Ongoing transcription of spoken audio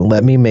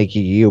let me make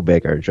you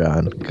bigger,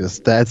 John, because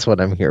that's what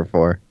I'm here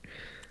for.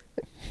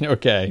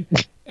 Okay.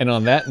 And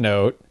on that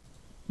note,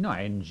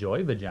 I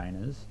enjoy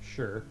vaginas,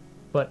 sure,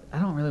 but I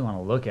don't really want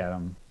to look at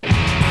them.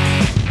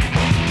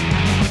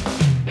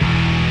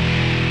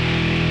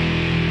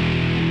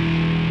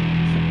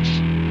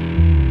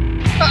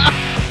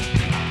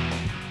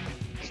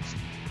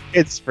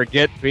 It's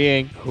Forget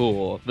Being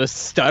Cool, the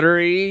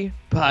Stuttery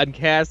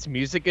Podcast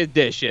Music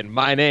Edition.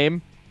 My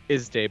name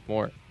is Dave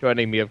Moore.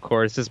 Joining me, of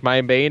course, is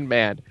my main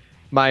man,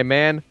 my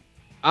man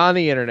on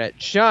the internet,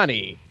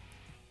 Johnny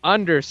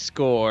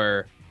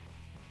 _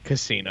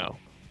 Casino.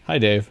 hi,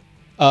 Dave.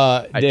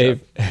 Hi,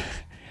 Dave,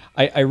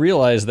 I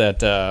realize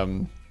that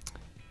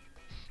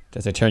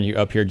as I turn you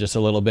up here just a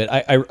little bit,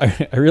 I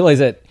realize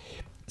that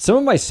some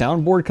of my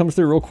soundboard comes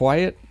through real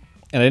quiet,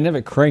 and I didn't have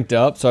it cranked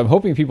up, so I'm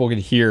hoping people can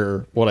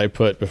hear what I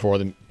put before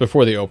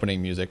the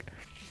opening music.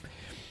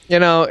 You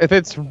know, if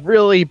it's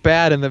really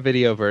bad in the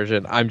video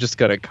version, I'm just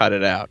going to cut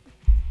it out.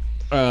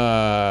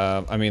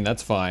 I mean,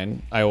 that's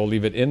fine. I will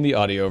leave it in the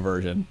audio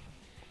version.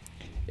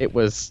 It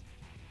was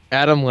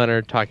Adam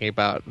Leonard talking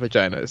about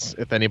vaginas,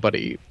 if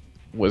anybody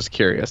was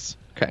curious.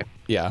 Okay.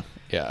 Yeah,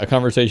 a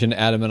conversation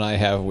Adam and I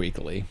have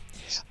weekly.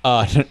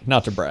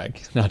 Not to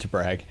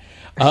brag.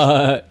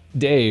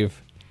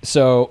 Dave,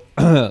 so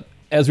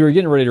as we were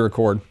getting ready to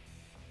record,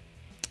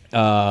 we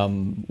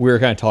were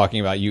kind of talking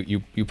about you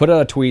put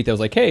out a tweet that was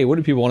like, hey, what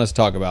do people want us to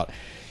talk about?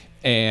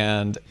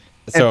 And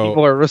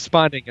people are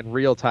responding in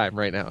real time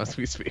right now as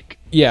we speak.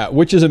 Yeah,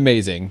 which is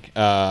amazing.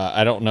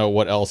 I don't know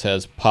what else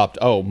has popped.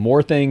 Oh,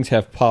 more things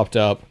have popped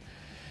up.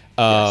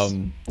 But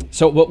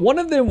one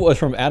of them was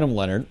from Adam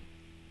Leonard,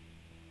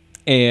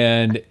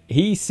 and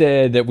he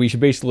said that we should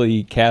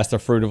basically cast a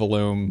Fruit of the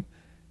Loom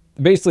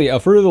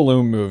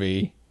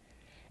movie.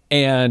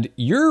 And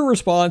your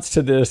response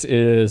to this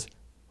is,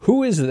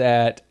 who is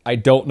that? I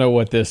don't know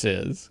what this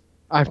is.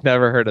 I've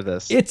never heard of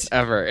this. It's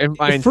ever in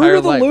my entire Fruit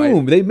of the life.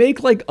 Loom. They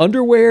make like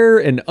underwear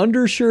and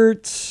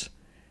undershirts.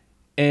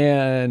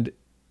 And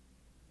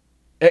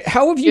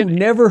how have you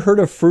never heard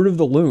of Fruit of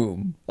the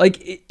Loom?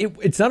 Like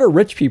it's not a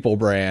rich people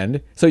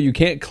brand, so you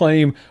can't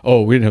claim,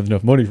 oh, we didn't have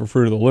enough money for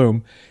Fruit of the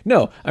Loom.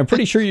 No, I'm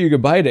pretty sure you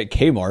could buy it at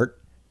Kmart.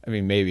 I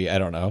mean, maybe, I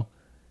don't know.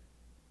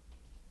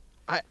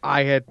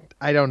 I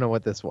don't know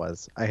what this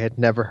was. I had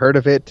never heard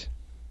of it.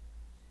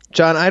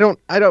 John, I don't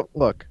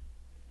look.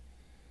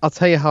 I'll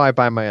tell you how I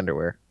buy my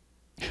underwear.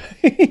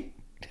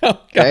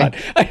 Oh God.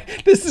 Okay?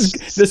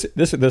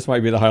 This might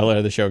be the highlight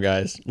of the show,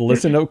 guys.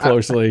 Listen up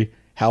closely.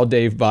 How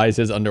Dave buys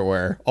his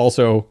underwear.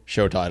 Also,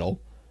 show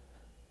title.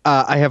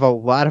 I have a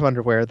lot of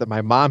underwear that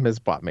my mom has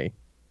bought me.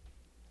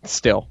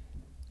 Still.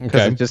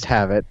 Because I just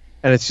have it.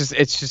 And it's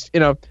just,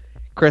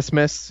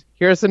 Christmas.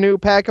 Here's a new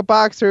pack of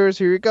boxers.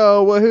 Here you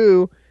go.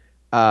 Woohoo.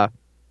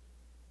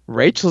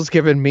 Rachel's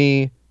given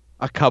me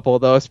a couple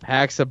of those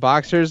packs of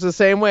boxers the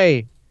same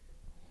way.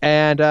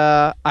 And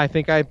I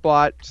think I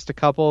bought just a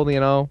couple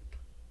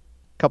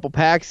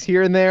packs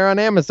here and there on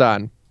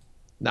Amazon.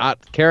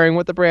 Not caring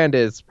what the brand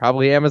is.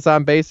 Probably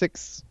Amazon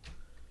Basics.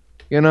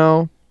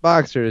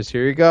 Boxers.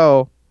 Here you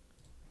go.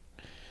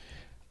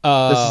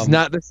 This is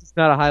not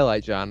a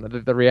highlight, John.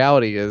 The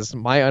reality is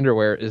my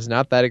underwear is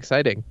not that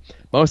exciting.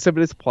 Most of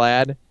it is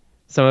plaid.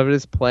 Some of it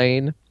is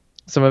plain.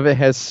 Some of it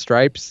has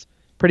stripes.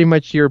 Pretty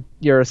much your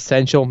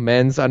essential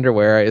men's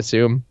underwear, I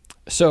assume.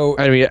 So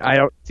I mean, I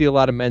don't see a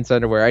lot of men's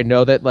underwear. I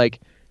know that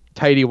like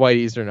tighty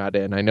whities are not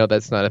in. I know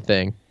that's not a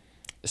thing.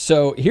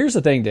 So here's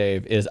the thing,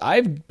 Dave, is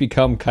I've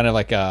become kind of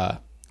like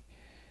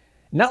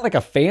not like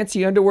a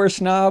fancy underwear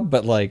snob,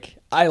 but like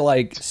I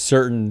like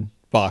certain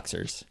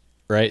boxers,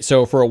 right?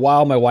 So for a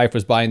while, my wife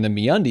was buying the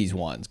MeUndies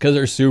ones because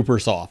they're super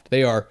soft.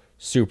 They are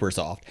super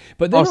soft.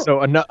 But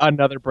also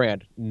another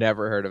brand.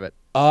 Never heard of it.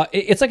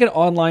 It's like an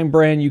online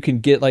brand you can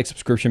get like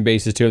subscription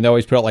bases to, and they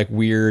always put out like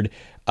weird,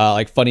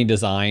 like funny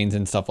designs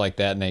and stuff like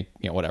that, and they,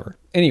 whatever.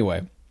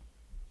 Anyway.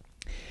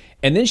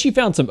 And then she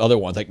found some other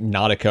ones like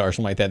Nautica or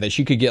something like that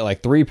she could get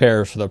like 3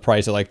 pairs for the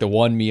price of like the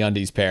one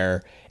MeUndies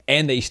pair,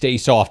 and they stay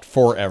soft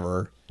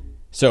forever.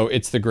 So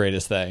it's the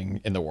greatest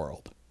thing in the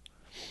world.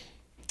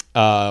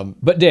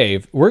 But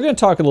Dave, we're going to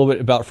talk a little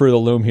bit about Fruit of the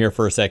Loom here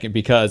for a second,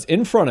 because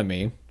in front of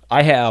me,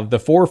 I have the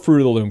 4 Fruit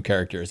of the Loom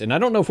characters, and I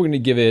don't know if we're going to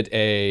give it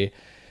a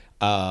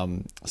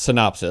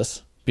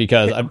synopsis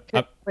because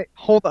wait,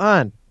 hold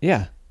on.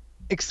 Yeah.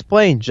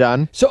 Explain,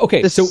 John. So,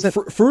 okay,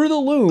 Fruit of the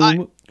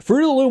Loom...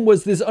 Fruit of the Loom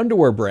was this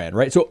underwear brand,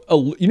 right? So,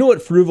 you know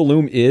what Fruit of the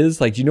Loom is?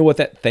 Like, do you know what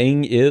that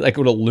thing is? Like,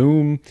 what a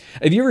loom...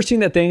 Have you ever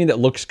seen that thing that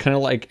looks kind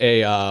of like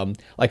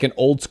like an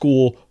old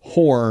school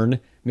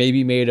horn,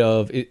 maybe made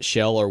of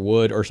shell or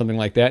wood or something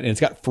like that, and it's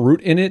got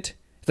fruit in it?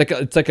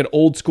 It's like an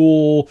old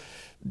school,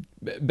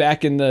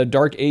 back in the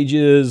dark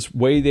ages,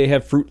 way they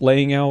have fruit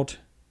laying out.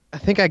 I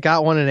think I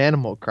got one in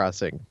Animal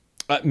Crossing.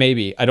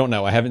 Maybe. I don't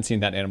know. I haven't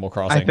seen that Animal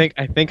Crossing.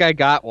 I think I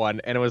got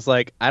one, and it was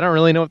like, I don't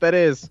really know what that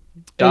is.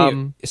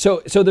 Dumb.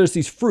 Anyway, so there's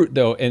these fruit,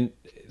 though, and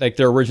like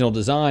their original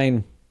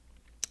design,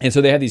 and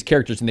so they had these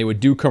characters, and they would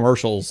do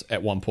commercials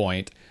at one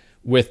point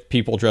with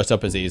people dressed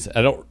up as these.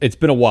 It's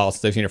been a while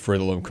since I've seen a Fruit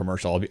of the Loom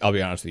commercial. I'll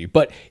be honest with you.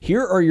 But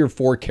here are your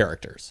 4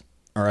 characters.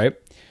 All right.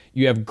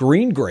 You have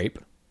green grape,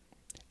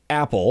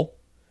 apple,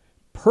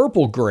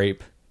 purple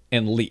grape,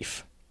 and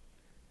leaf.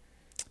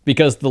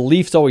 Because the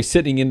leaf's always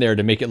sitting in there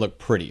to make it look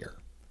prettier.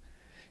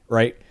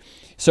 Right?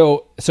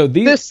 So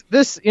these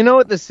this you know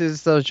what this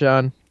is though,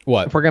 John?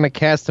 What? If we're gonna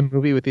cast a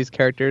movie with these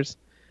characters,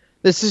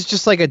 this is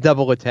just like a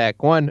double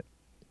attack. One,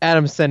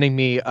 Adam's sending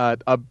me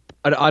an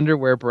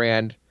underwear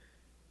brand,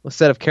 a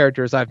set of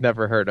characters I've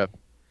never heard of.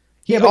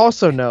 He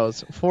also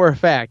knows for a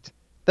fact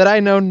that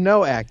I know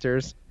no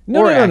actors.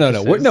 No.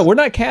 We're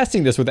not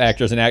casting this with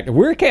actors and actors.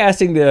 We're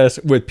casting this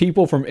with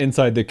people from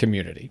inside the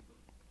community.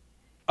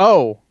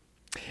 Oh.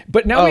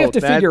 But now we have to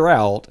figure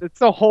out.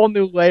 It's a whole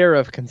new layer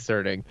of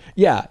concerning.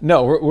 Yeah,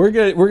 no, we're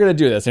gonna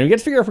do this, and we get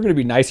to figure out if we're gonna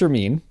be nice or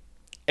mean.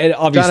 And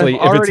obviously,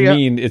 John, if it's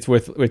mean, it's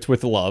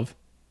with love.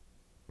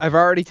 I've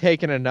already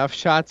taken enough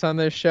shots on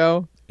this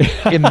show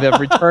in the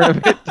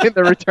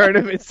return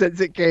of it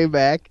since it came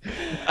back.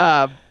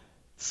 I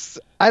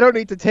don't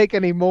need to take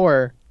any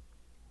more,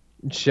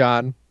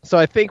 John. So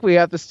I think we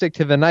have to stick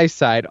to the nice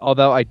side.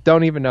 Although I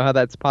don't even know how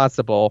that's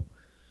possible.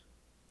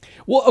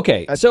 Well,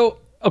 okay, so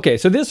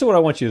this is what I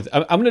want you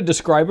to. I'm going to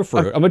describe a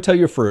fruit. I'm going to tell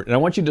you a fruit, and I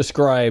want you to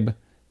describe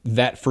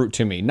that fruit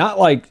to me. Not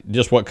like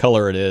just what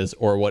color it is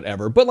or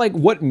whatever, but like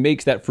what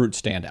makes that fruit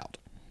stand out.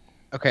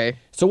 Okay.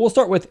 So we'll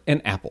start with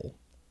an apple.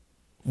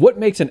 What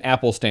makes an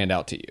apple stand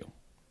out to you?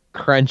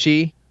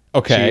 Crunchy.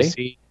 Okay.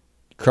 Juicy.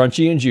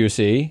 Crunchy and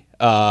juicy.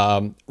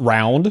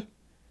 Round.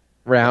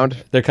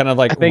 They're kind of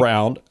like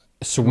round.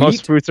 Sweet.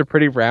 Most fruits are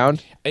pretty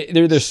round.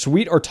 They're either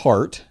sweet or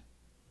tart,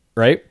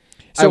 right?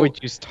 So I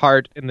would use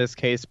tart in this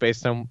case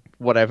based on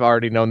what I've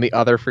already known the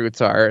other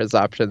fruits are as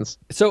options.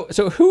 So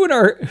who in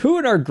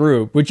our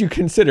group would you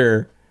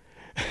consider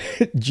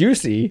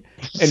juicy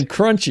and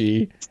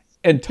crunchy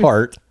and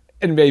tart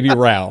and maybe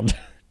round?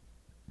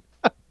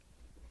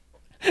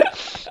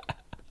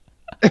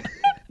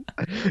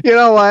 You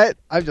know what?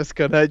 I'm just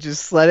gonna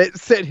let it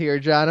sit here,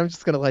 John. I'm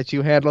just gonna let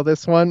you handle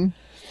this one.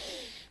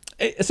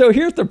 So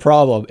here's the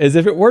problem: is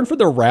if it weren't for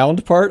the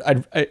round part,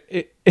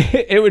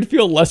 it would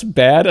feel less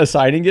bad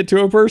assigning it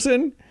to a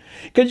person,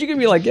 because you can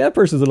be like, yeah, that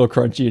person's a little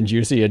crunchy and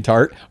juicy and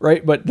tart,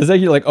 right? But the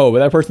second you're like, oh, but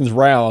that person's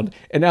round,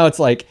 and now it's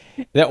like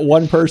that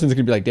one person's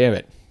gonna be like, damn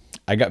it,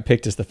 I got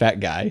picked as the fat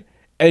guy,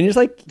 and you're just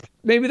like,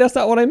 maybe that's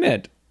not what I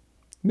meant.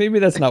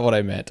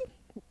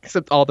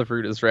 Except all the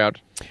fruit is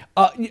round.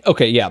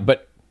 Okay, yeah,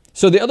 but.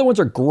 So the other ones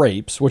are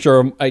grapes, which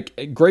are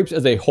like grapes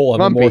as a whole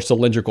have a more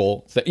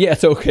cylindrical. Yeah,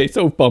 so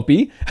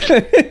bumpy.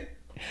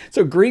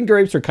 So green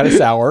grapes are kind of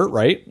sour,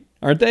 right?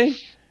 Aren't they?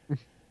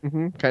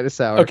 Mm-hmm, kind of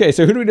sour. Okay,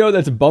 so who do we know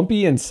that's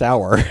bumpy and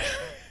sour?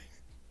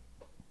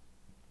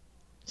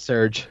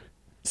 Surge.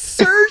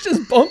 Surge is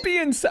bumpy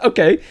and sour.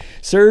 Okay,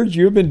 Surge,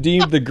 you've been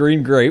deemed the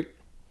green grape.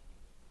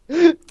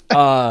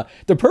 The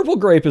purple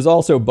grape is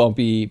also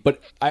bumpy,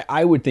 but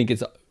I would think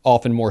it's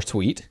often more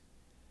sweet.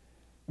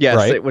 Yes,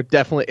 right? It would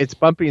definitely. It's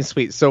bumpy and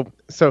sweet. So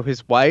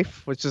his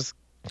wife was just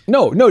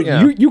no.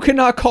 Yeah. You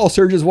cannot call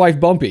Surge's wife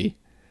bumpy.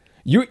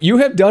 You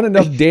have done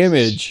enough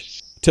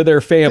damage to their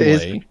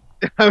family.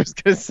 I was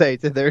gonna say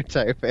to their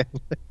entire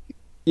family.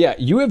 Yeah,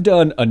 you have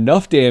done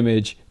enough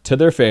damage to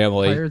their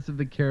family. Pirates of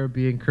the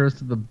Caribbean, Curse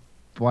of the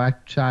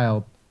Black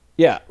Child.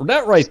 Yeah,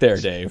 that right there,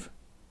 Dave.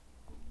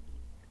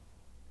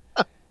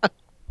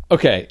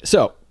 Okay,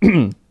 so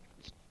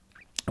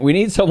we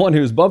need someone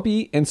who's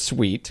bumpy and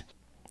sweet.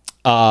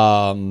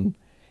 And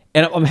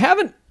I'm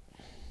having,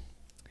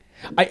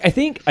 I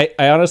think I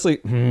honestly,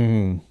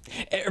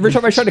 every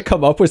time I try to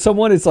come up with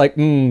someone, it's like,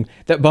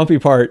 that bumpy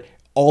part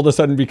all of a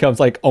sudden becomes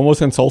like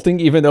almost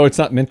insulting, even though it's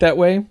not meant that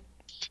way.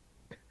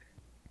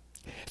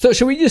 So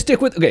should we just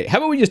stick with, how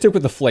about we just stick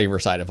with the flavor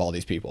side of all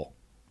these people?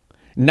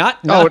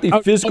 Not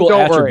the physical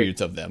attributes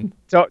of them.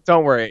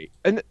 Don't worry.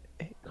 And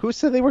who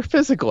said they were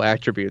physical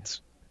attributes?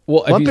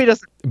 Well,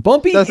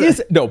 Bumpy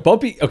is,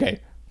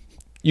 okay.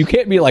 You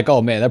can't be like,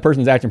 oh man, that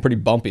person's acting pretty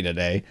bumpy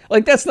today.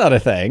 Like, that's not a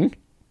thing.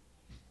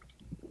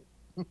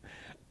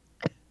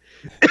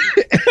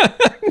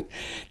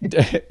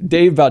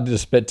 Dave about to do a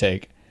spit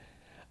take.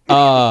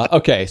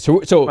 Okay,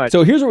 so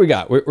here's what we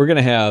got. We're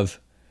gonna have,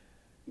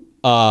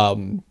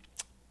 I'm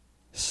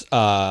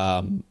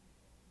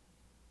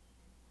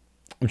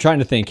trying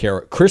to think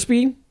here.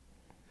 Crispy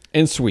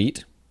and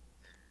sweet.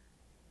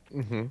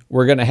 Mm-hmm.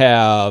 We're gonna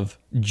have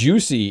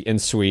juicy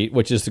and sweet,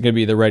 which is gonna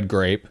be the red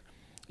grape.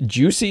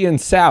 Juicy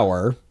and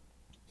sour.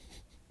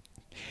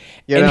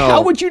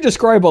 How would you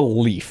describe a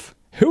leaf?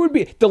 Who would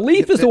be the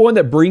leaf? Is the one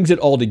that brings it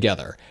all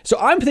together. So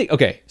I'm thinking,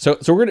 so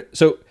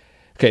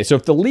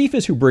if the leaf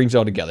is who brings it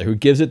all together, who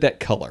gives it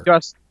that color,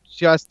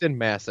 Justin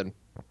Masson.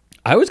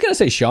 I was gonna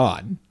say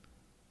Sean.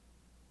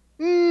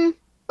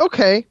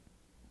 Okay.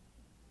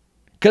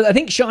 Because I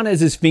think Sean has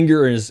his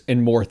fingers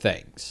in more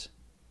things.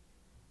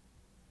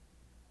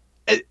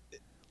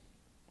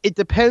 It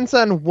depends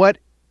on what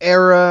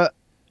era.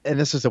 And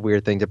this is a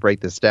weird thing to break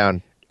this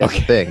down as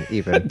a thing,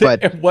 even.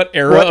 But what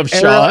era of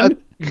Sean?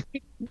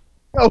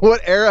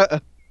 What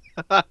era?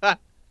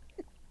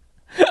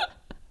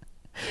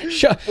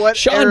 What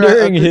Sean era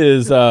during of the-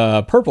 his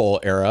purple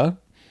era.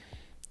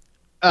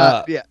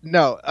 of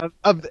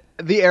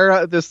the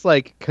era of this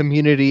like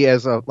community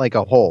as a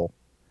whole.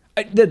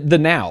 The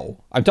now.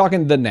 I'm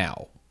talking the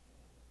now.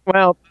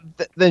 Well,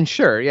 then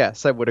sure,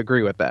 yes, I would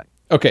agree with that.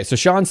 Okay, so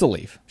Sean's the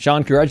Leaf.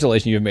 Sean,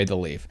 congratulations, you've made the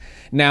Leaf.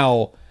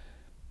 Now,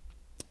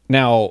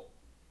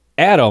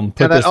 Adam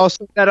put Now, this.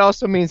 that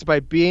also means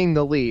by being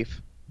the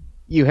Leaf,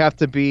 you have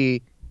to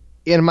be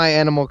in my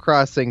Animal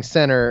Crossing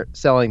center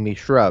selling me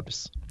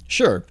shrubs.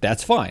 Sure,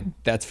 that's fine.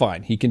 That's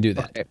fine. He can do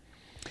that. Okay.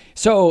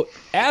 So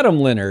Adam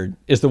Leonard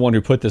is the one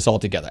who put this all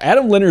together.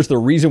 Adam Leonard is the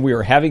reason we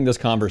are having this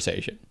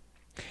conversation.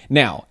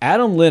 Now,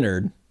 Adam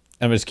Leonard,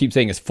 I'm going to keep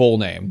saying his full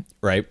name,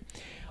 right,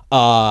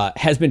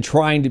 has been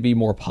trying to be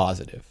more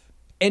positive.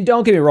 And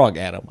don't get me wrong,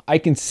 Adam, I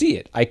can see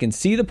it. I can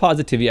see the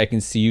positivity. I can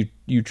see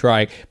you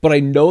trying. But I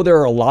know there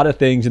are a lot of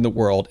things in the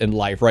world, in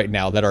life right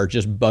now, that are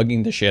just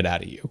bugging the shit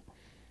out of you.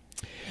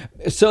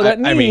 So that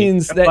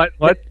means that...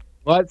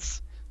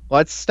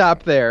 Let's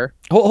stop there.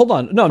 Hold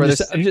on. No,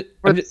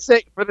 For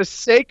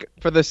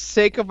the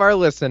sake of our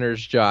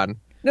listeners, John.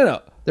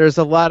 No. There's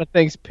a lot of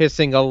things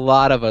pissing a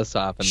lot of us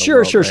off in the Sure.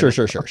 world.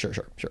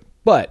 Sure.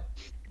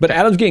 But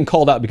Adam's getting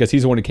called out because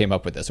he's the one who came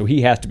up with this, so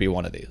he has to be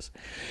one of these.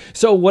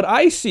 So what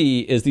I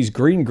see is these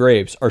green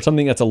grapes are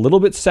something that's a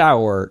little bit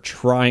sour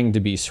trying to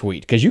be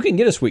sweet, because you can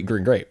get a sweet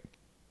green grape.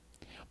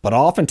 But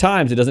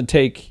oftentimes it doesn't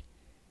take,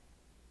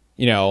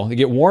 they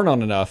get worn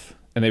on enough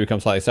and they become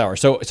slightly sour.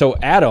 So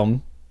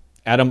Adam,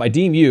 I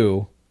deem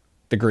you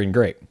the green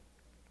grape.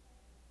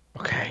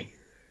 Okay.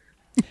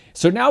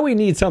 So now we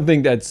need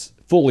something that's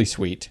fully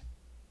sweet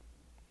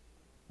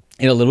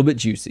and a little bit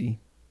juicy.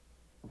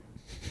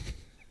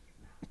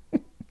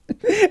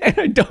 And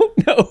I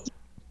don't know.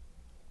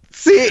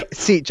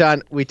 See,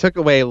 John, we took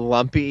away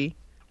lumpy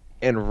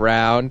and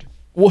round.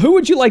 Well, who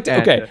would you like to?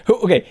 And,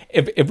 Okay.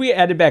 If we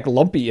added back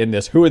lumpy in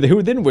this, who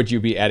then would you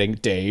be adding,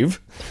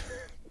 Dave?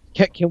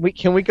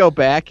 Can we go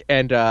back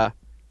and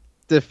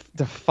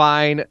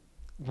define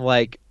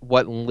like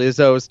what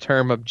Lizzo's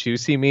term of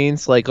juicy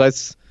means? Like,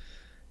 because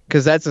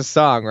that's a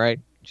song, right?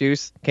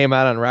 Juice came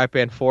out on Rock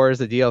Band 4 as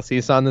the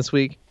DLC song this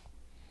week.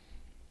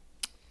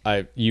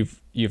 You've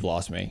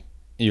lost me.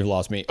 You've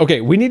lost me.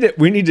 Okay, we need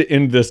to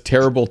end this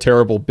terrible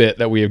bit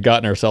that we have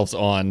gotten ourselves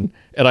on,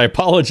 and I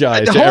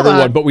apologize to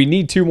everyone, but we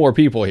need 2 more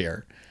people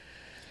here.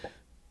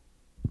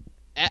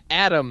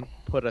 Adam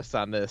put us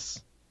on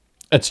this.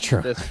 That's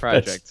true. This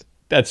project.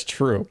 That's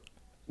true.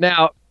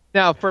 Now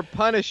for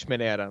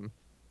punishment, Adam,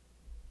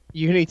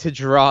 you need to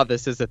draw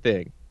this as a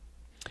thing.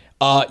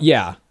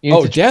 Yeah. You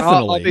need to draw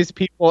definitely.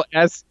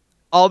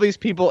 all these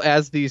people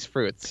as these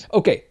fruits.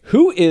 Okay,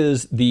 who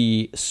is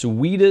the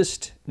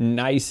sweetest,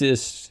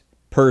 nicest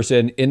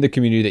person in the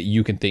community that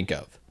you can think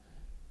of?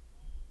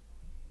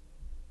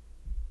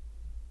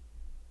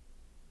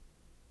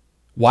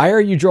 Why are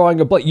you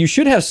drawing a blank? You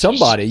should have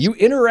somebody. You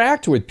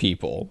interact with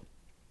people.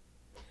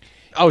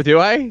 Oh, do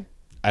I?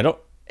 I don't.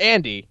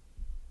 Andy.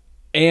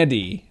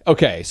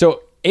 Okay,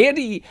 so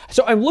Andy.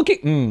 So I'm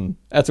looking.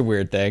 That's a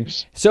weird thing.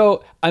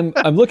 So I'm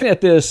looking at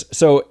this.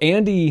 So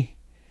Andy.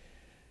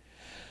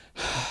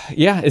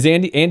 Yeah, is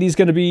Andy's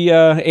going to be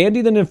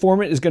Andy the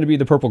informant is going to be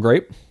the purple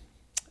grape,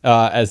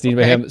 as needed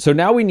by him. So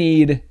now we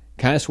need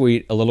kind of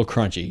sweet, a little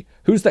crunchy.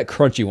 Who's that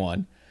crunchy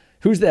one?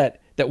 Who's that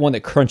one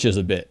that crunches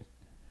a bit?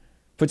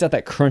 Puts out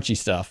that crunchy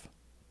stuff.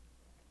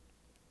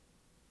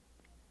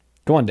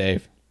 Come on,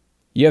 Dave.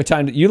 You have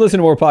time. You listen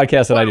to more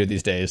podcasts than I do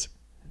these days.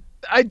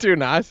 I do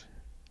not.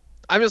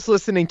 I'm just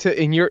listening to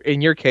in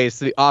your case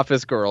the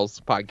Office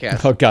Girls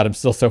podcast. Oh God, I'm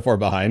still so far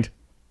behind.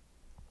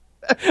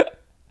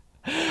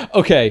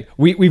 Okay,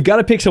 we've got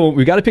to pick someone.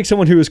 We've got to pick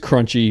someone who is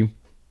crunchy.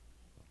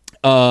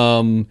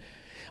 I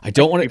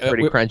don't want to be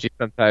pretty crunchy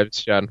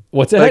sometimes, John.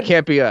 What's that? But it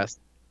can't be us.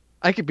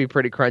 I could be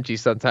pretty crunchy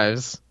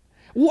sometimes.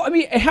 Well, I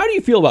mean, how do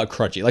you feel about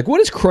crunchy? Like, what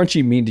does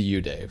crunchy mean to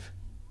you, Dave?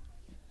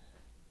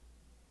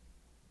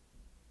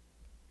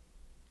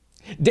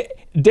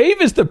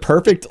 Dave is the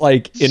perfect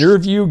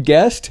interview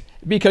guest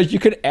because you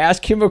could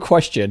ask him a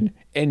question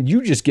and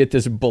you just get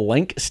this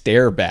blank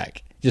stare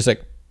back, just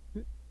like.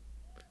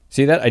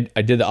 See that?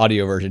 I did the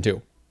audio version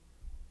too.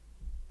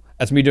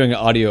 That's me doing an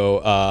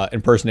audio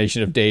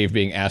impersonation of Dave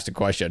being asked a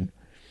question.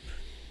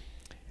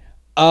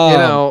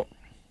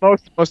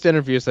 Most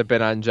interviews I've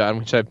been on, John,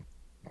 which I've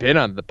been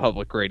on the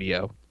public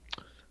radio,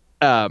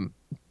 don't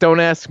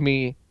ask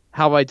me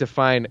how I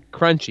define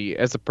crunchy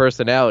as a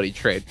personality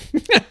trait.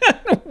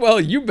 Well,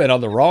 you've been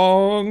on the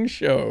wrong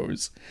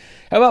shows.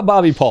 How about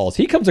Bobby Pauls?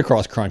 He comes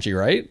across crunchy,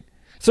 right?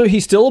 So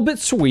he's still a bit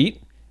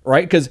sweet,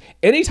 right? Because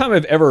anytime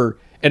I've ever...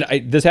 And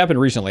this happened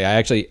recently.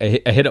 I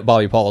hit up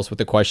Bobby Pauls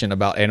with a question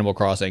about Animal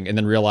Crossing and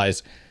then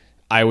realized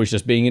I was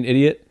just being an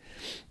idiot.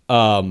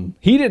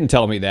 He didn't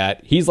tell me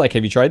that. He's like,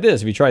 have you tried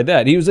this? Have you tried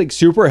that? And he was like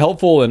super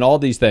helpful in all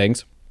these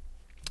things.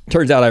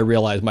 Turns out I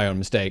realized my own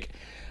mistake.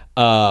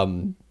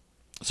 So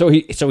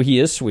he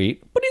is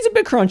sweet, but he's a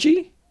bit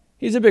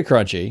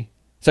crunchy.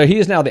 So he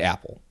is now the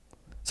apple.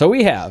 So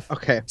we have.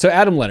 Okay. So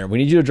Adam Leonard, we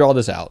need you to draw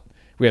this out.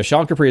 We have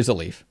Sean Capri as the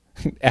leaf.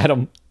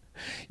 Adam,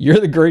 You're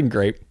the green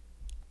grape.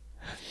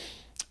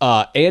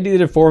 Andy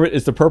the Deformant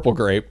is the purple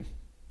grape,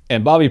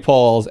 and Bobby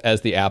Paul's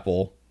as the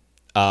apple.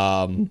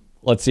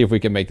 Let's see if we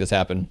can make this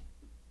happen.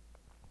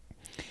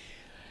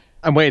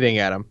 I'm waiting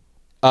at him.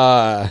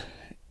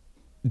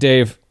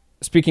 Dave,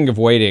 speaking of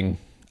waiting,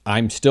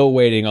 I'm still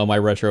waiting on my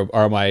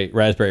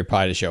Raspberry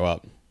Pi to show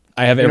up.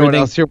 I have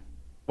everything.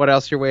 What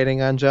else you're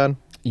waiting on, John?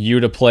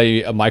 You to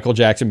play a Michael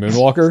Jackson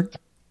Moonwalker.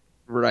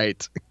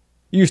 Right.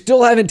 You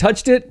still haven't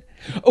touched it?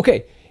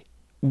 Okay.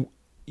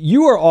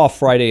 You are off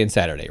Friday and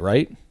Saturday,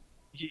 right?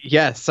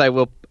 Yes, I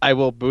will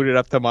boot it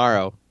up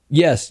tomorrow.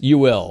 Yes, you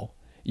will.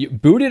 You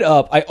boot it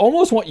up. I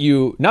almost want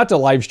you not to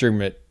live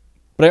stream it,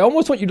 but I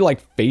almost want you to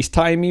like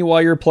FaceTime me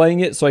while you're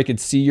playing it so I could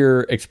see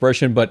your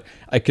expression, but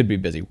I could be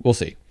busy. We'll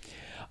see.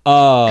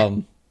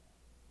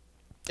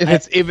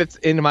 If it's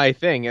in my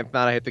thing, if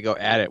not, I have to go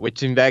add it,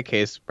 which in that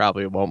case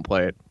probably won't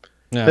play it.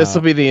 This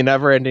will be the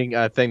never-ending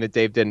thing that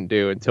Dave didn't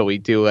do until we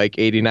do like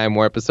 89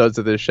 more episodes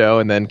of the show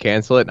and then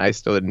cancel it, and I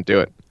still didn't do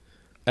it.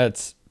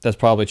 That's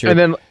probably true.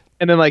 And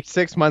then like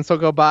 6 months will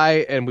go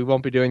by and we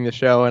won't be doing the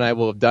show, and I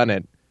will have done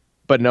it,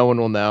 but no one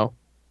will know.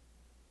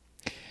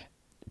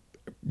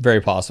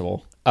 Very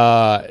possible.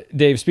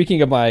 Dave,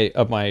 speaking of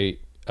my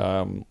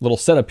little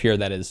setup here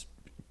that is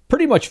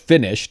pretty much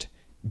finished,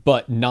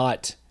 but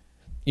not,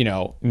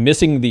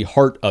 missing the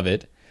heart of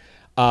it.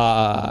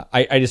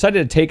 I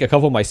decided to take a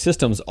couple of my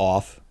systems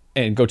off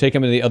and go take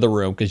them in the other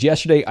room because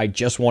yesterday I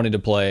just wanted to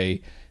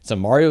play some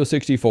Mario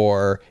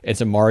 64 and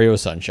some Mario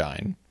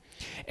Sunshine.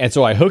 And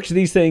so I hooked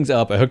these things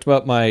up. I hooked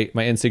up my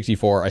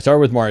N64. I started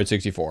with Mario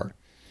 64.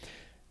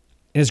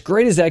 And as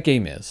great as that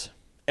game is,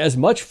 as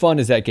much fun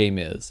as that game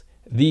is,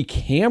 the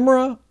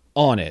camera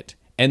on it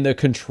and the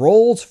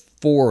controls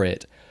for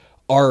it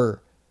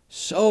are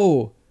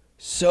so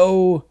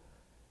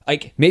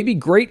like maybe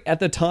great at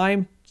the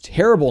time,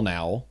 terrible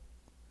now,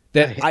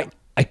 that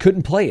I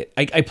couldn't play it.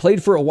 I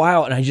played for a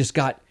while and I just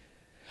got...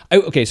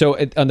 Okay, so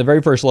on the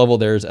very first level,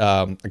 there's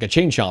like a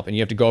chain chomp, and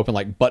you have to go up and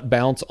like butt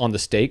bounce on the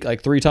stake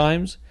like 3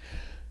 times.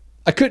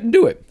 I couldn't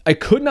do it. I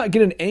could not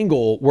get an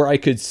angle where I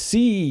could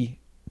see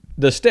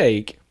the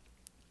stake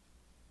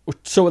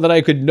so that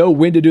I could know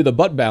when to do the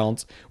butt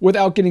bounce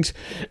without getting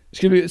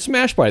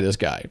smashed by this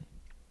guy.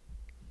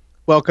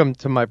 Welcome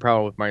to my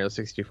problem with Mario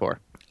 64.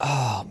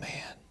 Oh,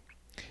 man.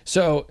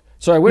 So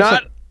I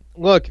went...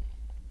 Look,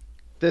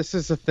 this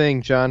is the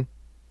thing, John.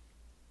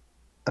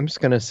 I'm just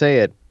going to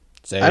say it.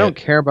 I don't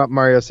care about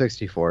Mario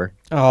 64.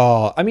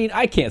 Oh, I mean,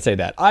 I can't say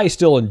that. I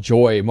still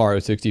enjoy Mario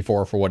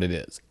 64 for what it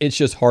is. It's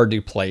just hard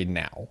to play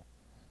now.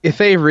 If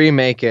they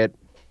remake it,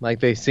 like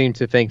they seem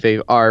to think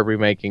they are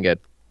remaking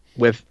it,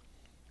 with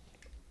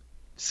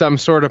some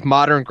sort of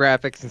modern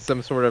graphics and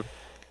some sort of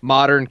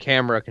modern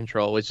camera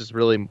control, which is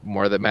really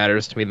more that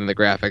matters to me than the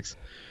graphics.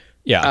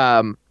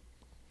 Yeah.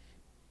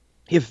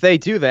 If they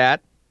do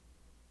that,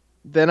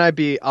 then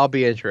I'll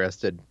be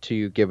interested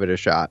to give it a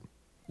shot.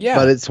 Yeah.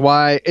 But it's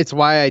why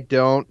I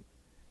don't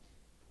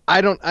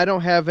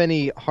have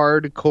any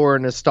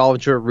hardcore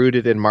nostalgia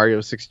rooted in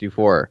Mario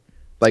 64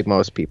 like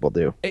most people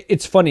do.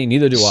 It's funny,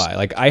 neither do I.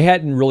 Like, I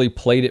hadn't really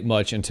played it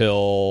much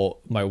until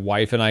my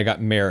wife and I got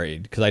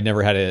married because I'd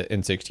never had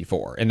an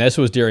N64. And this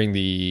was during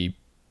the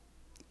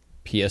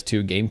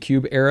PS2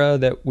 GameCube era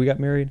that we got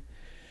married.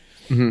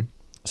 Mm-hmm.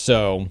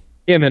 So...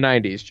 in the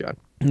 90s, John.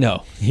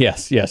 No.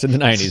 Yes, in the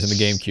 90s in the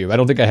GameCube. I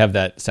don't think I have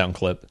that sound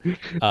clip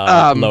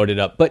loaded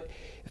up. But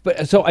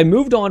so I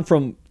moved on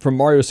from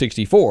Mario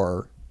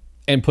 64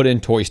 and put in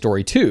Toy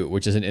Story 2,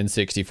 which is an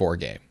N64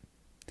 game.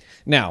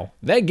 Now,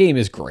 that game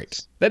is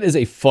great. That is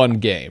a fun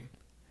game.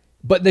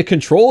 But the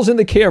controls in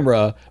the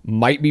camera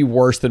might be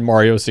worse than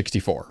Mario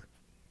 64.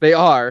 They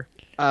are.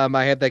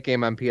 I had that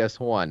game on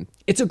PS1.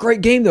 It's a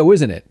great game, though,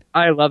 isn't it?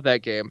 I love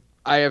that game.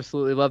 I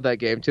absolutely love that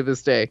game to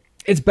this day.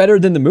 It's better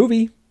than the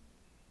movie.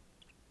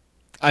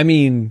 I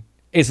mean,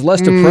 it's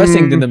less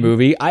depressing than the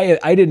movie.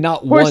 I did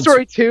not want... Toy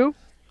Story 2?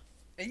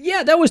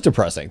 Yeah, that was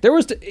depressing. There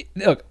was...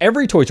 Look,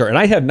 every Toy Story... And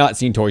I have not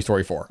seen Toy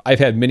Story 4. I've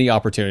had many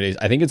opportunities.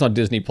 I think it's on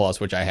Disney Plus,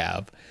 which I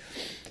have.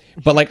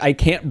 But, like, I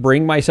can't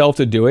bring myself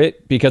to do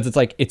it because it's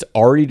like, it's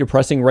already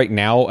depressing right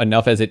now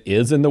enough as it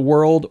is in the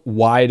world.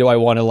 Why do I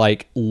want to,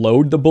 like,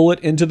 load the bullet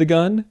into the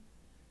gun?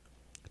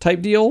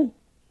 Type deal?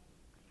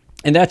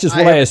 And that's just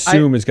what I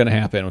assume is going to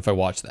happen if I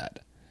watch that.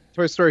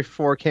 Toy Story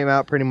 4 came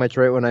out pretty much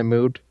right when I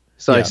moved.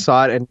 So I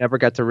saw it and never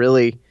got to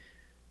really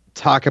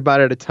talk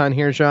about it a ton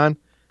here, Sean.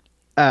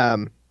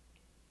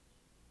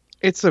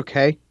 It's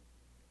okay.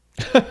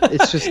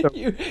 It's just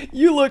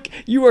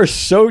you are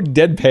so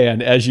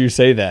deadpan as you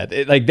say that.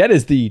 That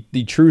is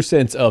the true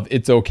sense of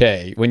it's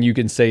okay when you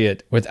can say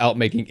it without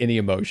making any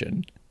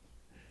emotion.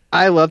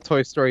 I love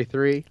Toy Story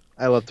 3.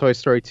 I love Toy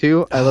Story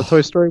 2. I love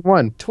Toy Story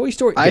 1. Toy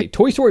Story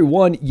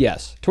 1,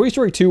 yes. Toy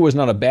Story 2 was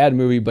not a bad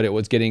movie, but it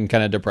was getting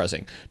kind of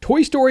depressing.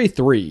 Toy Story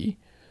 3,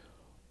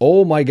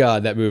 oh my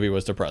God, that movie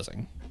was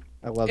depressing.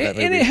 I love that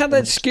movie. And it had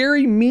that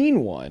scary,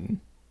 mean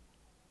one.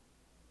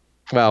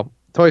 Well,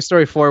 Toy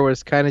Story 4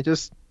 was kind of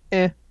just,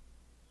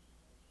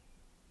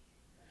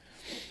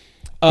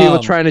 People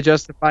trying to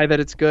justify that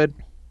it's good.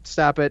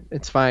 Stop it.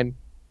 It's fine.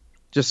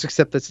 Just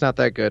accept it's not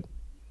that good.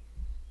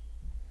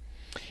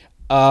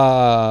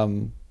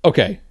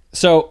 Okay.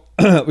 So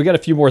we got a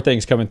few more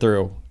things coming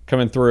through.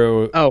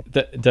 Oh.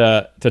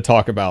 To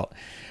talk about.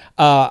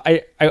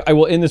 I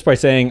will end this by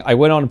saying I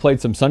went on and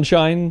played some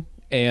Sunshine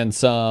and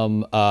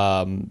some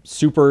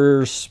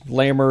Super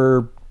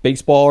Slammer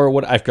baseball or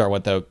what I forgot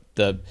what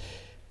the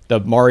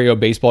Mario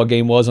baseball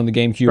game was on the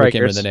GameCube. Strikers. I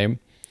can't remember the name.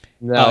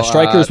 No,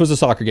 Strikers was a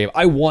soccer game.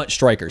 I want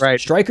Strikers. Right.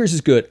 Strikers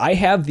is good. I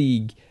have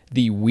the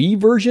Wii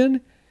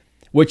version,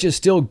 which is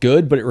still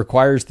good, but it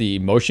requires the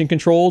motion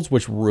controls,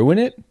 which ruin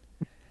it.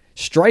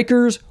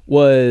 Strikers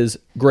was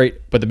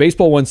great, but the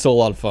baseball one's still a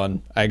lot of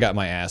fun. I got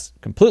my ass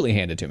completely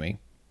handed to me.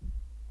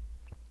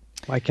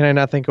 Why can I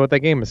not think of what that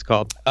game is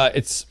called?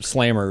 It's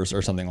Slammers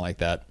or something like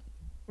that.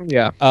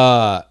 Yeah.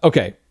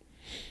 Okay.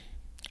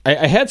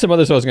 I had some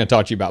others I was going to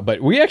talk to you about,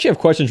 but we actually have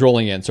questions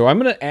rolling in, so I'm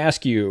going to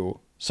ask you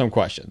some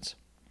questions.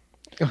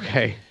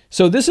 Okay.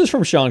 So this is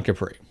from Sean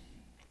Capri.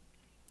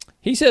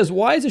 He says,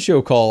 why is the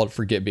show called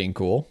Forget Being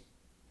Cool?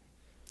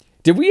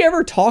 Did we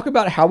ever talk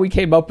about how we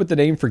came up with the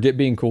name Forget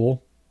Being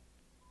Cool?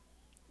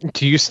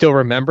 Do you still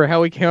remember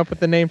how we came up with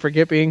the name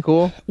Forget Being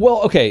Cool?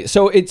 Well, okay,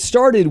 so it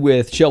started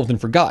with Shelved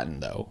and Forgotten,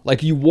 though.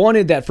 Like, you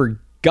wanted that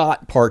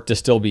forgot part to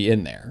still be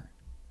in there,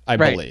 I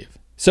believe.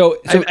 So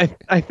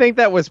I think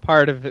that was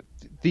part of it,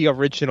 the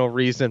original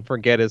reason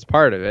Forget is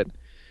part of it.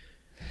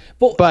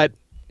 well, But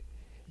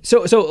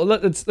So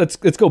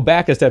let's go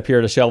back a step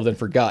here to Shelved and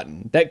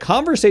Forgotten. That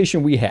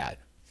conversation we had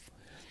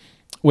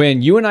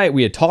when you and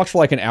we had talked for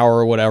like an hour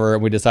or whatever,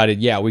 and we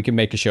decided, yeah, we can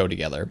make a show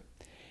together.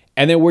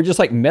 And then we're just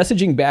like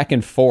messaging back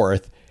and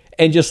forth,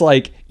 and just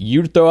like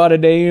you'd throw out a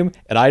name,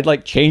 and I'd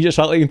like change it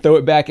slightly and throw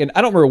it back. And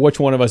I don't remember which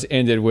one of us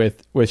ended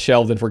with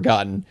Shelved and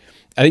Forgotten.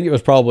 I think it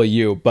was probably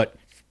you, but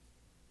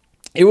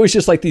it was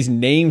just like these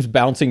names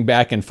bouncing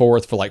back and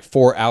forth for like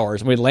 4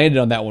 hours. And we landed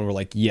on that one. We're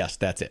like, yes,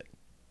 that's it.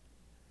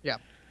 yeah,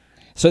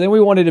 So then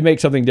we wanted to make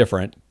something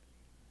different.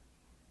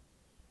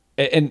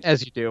 And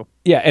as you do.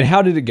 yeah, and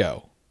how did it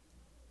go?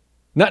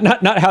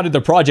 Not how did the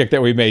project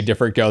that we made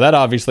different go? That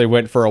obviously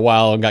went for a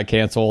while and got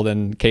canceled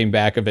and came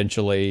back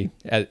eventually,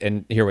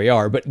 and here we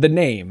are. But the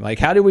name, like,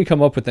 how did we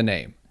come up with the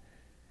name?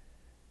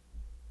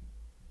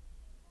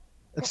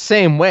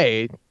 Same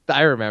way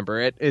I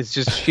remember it is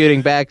just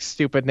shooting back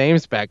stupid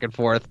names back and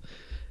forth.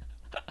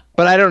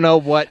 But I don't know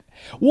what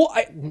Well,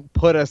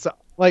 put us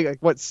like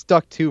what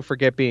stuck to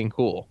Forget Being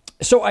Cool.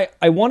 So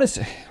I want to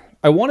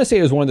say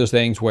it was one of those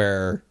things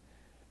where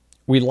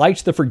we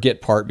liked the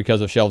forget part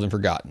because of Shelved and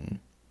Forgotten.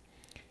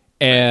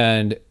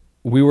 And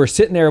we were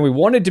sitting there and we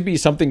wanted to be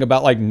something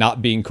about like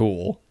not being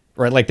cool,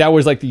 right? Like that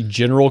was like the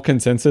general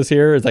consensus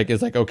here. It's like,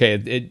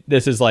 okay,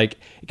 this is like,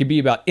 it could be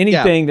about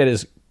anything that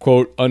is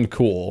quote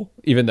uncool,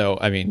 even though,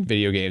 I mean,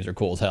 video games are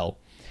cool as hell.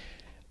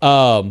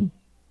 And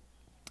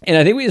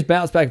I think we just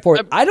bounced back and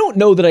forth. I don't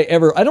know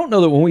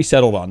that when we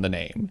settled on the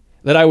name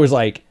that I was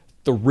like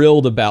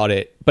thrilled about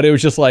it, but it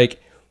was just like,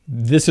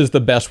 this is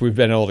the best we've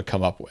been able to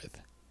come up with.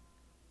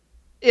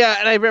 Yeah,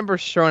 and I remember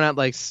throwing out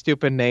like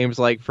stupid names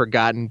like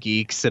Forgotten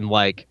Geeks and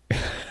like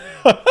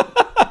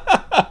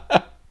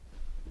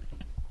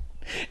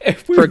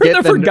if we were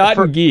the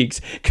Forgotten Geeks,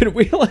 could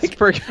we like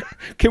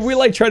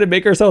try to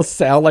make ourselves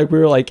sound like we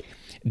were like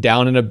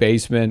down in a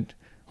basement,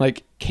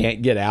 like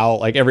can't get out,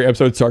 like every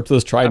episode starts with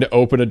us trying to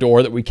open a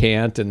door that we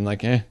can't, and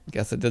like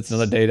guess it's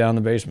another day down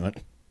in the basement.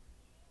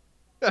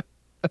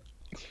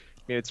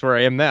 It's where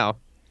I am now.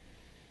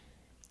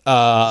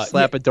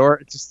 Slap a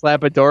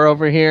door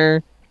over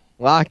here.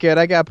 Lock it.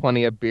 I got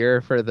plenty of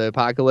beer for the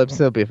apocalypse.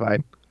 It'll be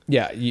fine.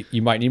 Yeah,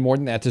 you might need more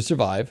than that to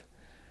survive.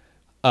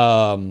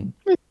 I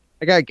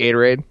got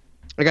Gatorade.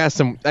 I got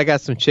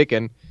some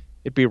chicken.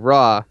 It'd be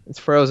raw. It's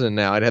frozen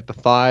now. I'd have to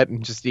thaw it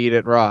and just eat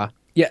it raw.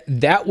 Yeah,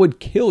 that would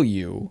kill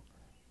you.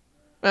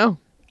 Well,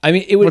 I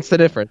mean, it would. What's the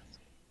difference?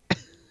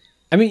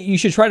 I mean, you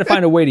should try to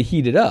find a way to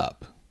heat it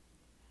up.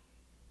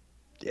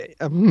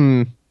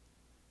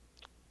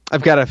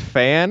 I've got a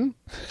fan.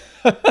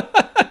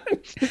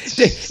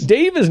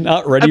 Dave is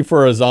not ready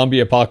for a zombie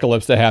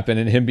apocalypse to happen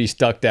and him be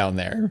stuck down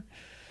there.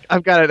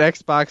 I've got an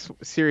Xbox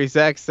Series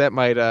X that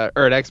might, or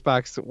an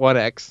Xbox One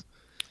X.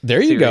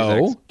 There you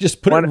go. X.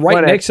 Just put it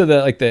right next to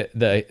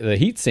the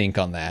heat sink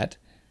on that,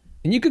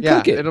 and you could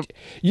cook it.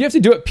 You have to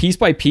do it piece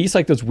by piece,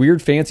 like those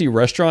weird fancy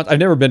restaurants. I've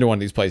never been to one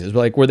of these places, but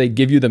like where they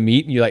give you the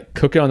meat and you like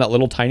cook it on that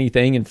little tiny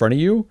thing in front of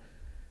you.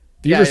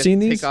 Have you ever seen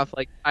these? Take off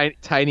like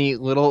tiny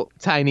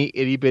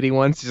itty bitty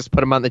ones. Just put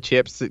them on the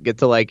chips that get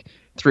to like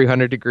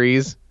 300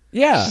 degrees.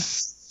 Yeah.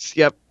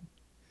 Yep.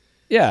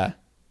 Yeah,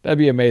 that'd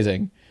be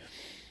amazing.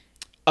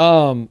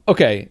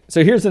 Okay,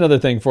 so here's another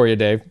thing for you,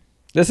 Dave.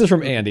 This is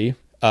from Andy,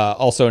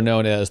 also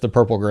known as the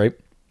Purple Grape.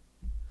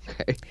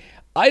 Okay.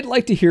 I'd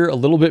like to hear a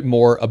little bit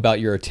more about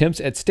your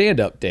attempts at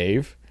stand-up,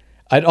 Dave.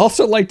 I'd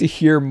also like to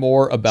hear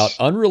more about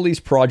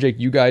unreleased project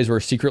you guys were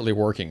secretly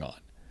working on.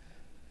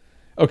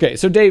 Okay,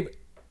 so Dave,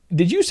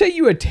 did you say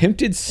you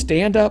attempted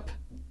stand-up?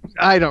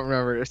 I don't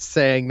remember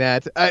saying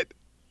that.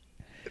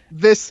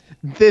 This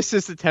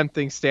is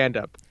attempting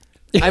stand-up.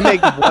 I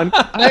make one.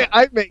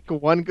 I make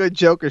one good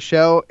joke a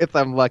show if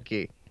I'm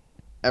lucky.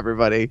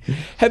 Everybody,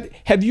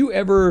 Have you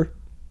ever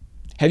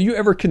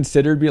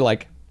considered be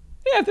like,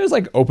 yeah, if there's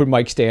like open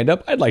mic stand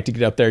up, I'd like to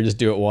get up there and just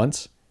do it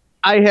once.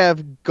 I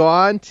have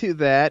gone to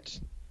that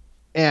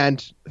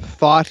and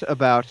thought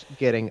about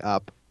getting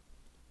up,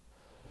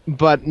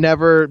 but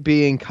never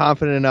being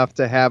confident enough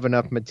to have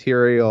enough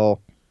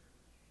material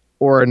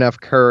or enough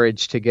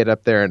courage to get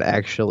up there and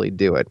actually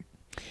do it.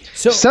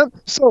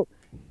 So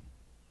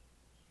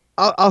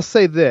I'll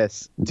say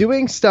this: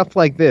 doing stuff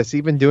like this,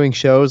 even doing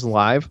shows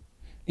live,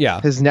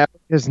 has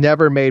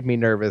never made me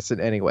nervous in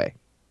any way.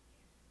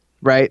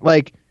 Right?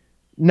 Like,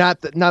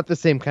 not the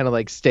same kind of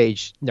like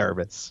stage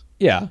nervous.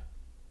 Yeah.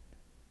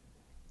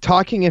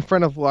 Talking in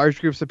front of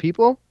large groups of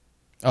people.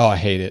 Oh, I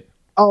hate it.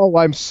 Oh,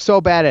 I'm so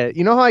bad at it.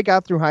 You know how I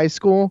got through high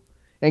school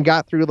and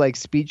got through like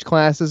speech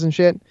classes and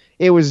shit?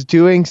 It was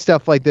doing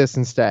stuff like this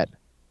instead.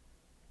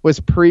 Was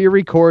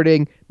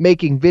pre-recording,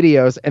 making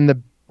videos, and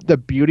the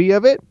beauty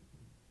of it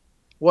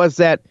was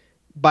that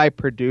by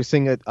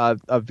producing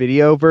a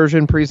video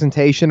version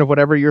presentation of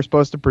whatever you're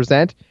supposed to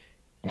present,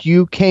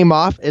 you came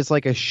off as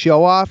like a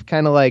show-off,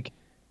 kind of like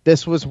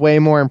this was way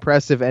more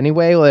impressive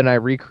anyway. And I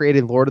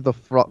recreated Lord of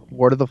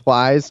the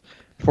Flies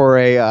for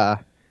a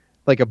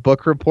like a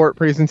book report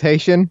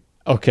presentation.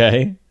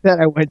 Okay. That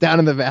I went down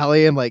in the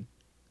valley and like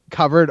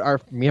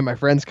me and my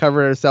friends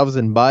covered ourselves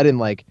in mud and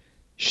like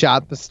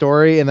shot the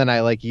story, and then I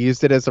like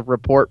used it as a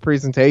report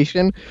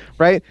presentation,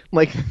 right?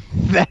 Like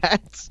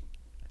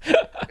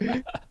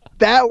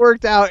that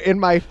worked out in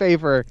my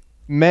favor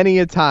many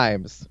a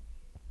times,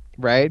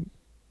 right?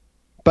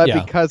 But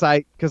because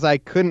I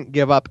couldn't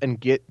give up and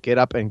get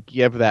up and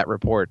give that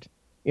report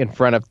in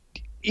front of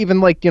even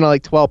like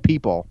 12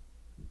 people,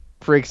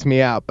 freaks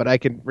me out. But I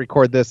can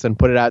record this and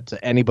put it out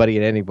to anybody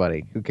and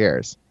anybody. Who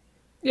cares?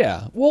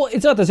 Yeah. Well,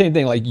 it's not the same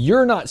thing. Like,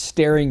 you're not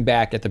staring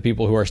back at the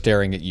people who are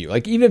staring at you.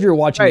 Like, even if you're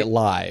watching it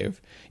live,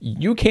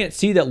 you can't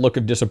see that look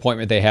of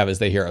disappointment they have as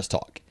they hear us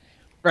talk.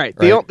 Right.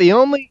 The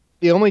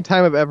only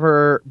time I've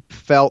ever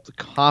felt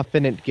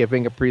confident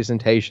giving a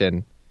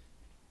presentation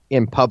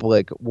in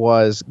public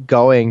was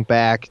going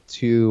back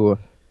to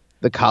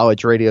the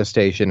college radio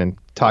station and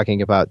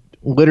talking about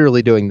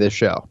literally doing this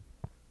show.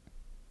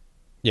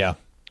 Yeah.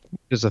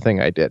 Is the thing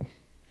I did.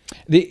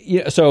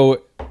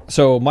 So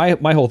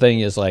my whole thing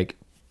is like,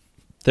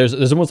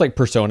 there's almost like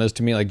personas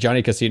to me. Like,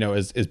 Johnny Casino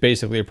is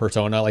basically a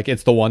persona. Like,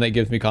 it's the one that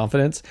gives me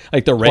confidence.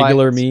 Like, the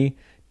regular me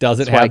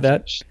doesn't have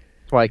that. That's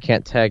why I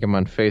can't tag him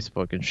on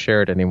Facebook and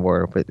share it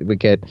anymore. But we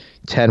get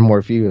 10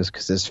 more views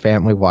because his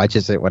family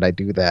watches it when I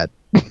do that.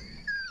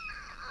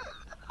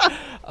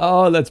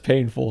 Oh, that's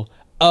painful.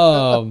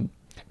 But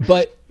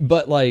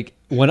like,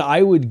 when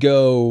I would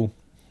go,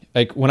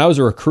 like when I was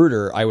a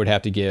recruiter, I would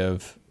have to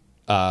give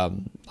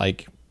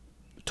like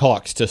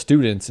talks to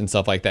students and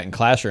stuff like that in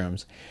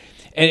classrooms.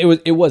 And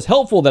it was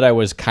helpful that I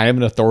was kind of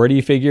an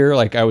authority figure.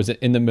 Like, I was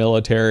in the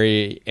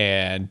military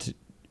and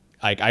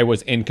like I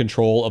was in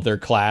control of their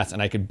class,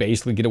 and I could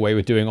basically get away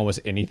with doing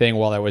almost anything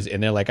while I was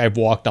in there. Like, I've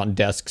walked on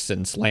desks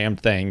and slammed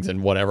things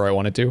and whatever I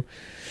wanted to.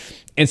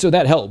 And so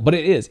that helped. But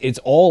it's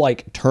all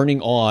like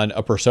turning on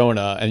a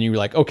persona, and you're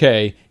like,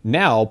 okay,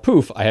 now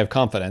poof, I have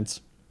confidence.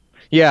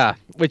 Yeah,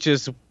 which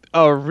is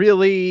a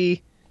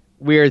really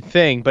weird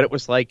thing. But it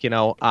was like,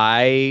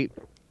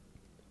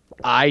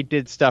 I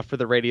did stuff for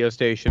the radio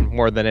station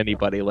more than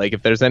anybody. Like,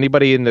 if there's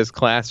anybody in this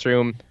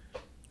classroom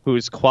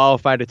who's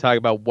qualified to talk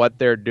about what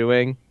they're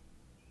doing,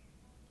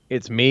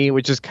 it's me,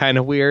 which is kind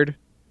of weird.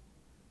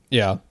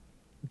 Yeah.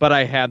 But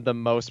I had the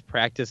most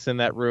practice in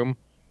that room.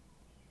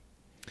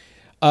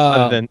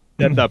 Other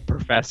than the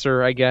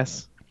professor, I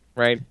guess.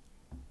 Right?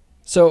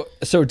 So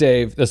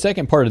Dave, the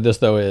second part of this,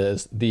 though,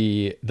 is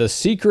the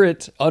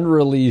secret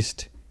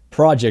unreleased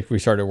project we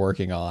started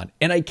working on,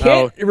 and I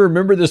can't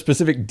remember the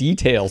specific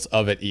details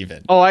of it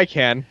even. Oh, I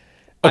can.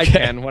 Okay. I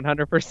can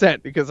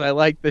 100% because I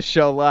like this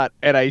show a lot,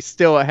 and I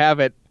still have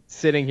it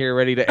sitting here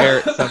ready to air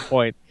at some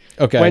point.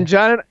 Okay. When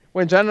John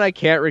and I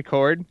can't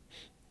record,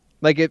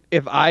 like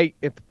if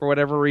for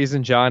whatever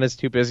reason John is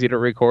too busy to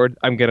record,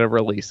 I'm gonna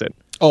release it.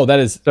 Oh, that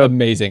is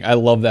amazing! I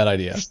love that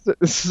idea.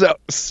 So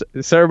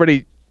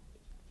everybody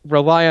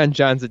rely on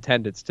John's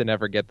attendance to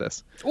never get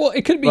this. Well,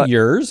 it could be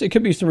yours. It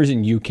could be some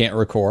reason you can't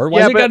record.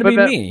 Why is it got to be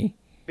me?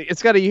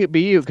 It's got to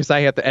be you because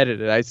I have to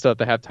edit it. I still have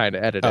to have time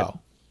to edit it. Oh,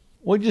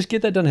 well, just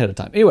get that done ahead of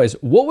time. Anyways,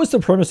 what was the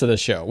premise of this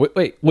show?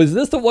 Wait, was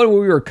this the one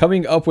where we were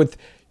coming up with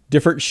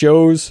different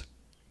shows?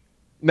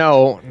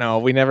 No,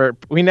 we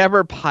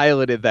never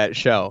piloted that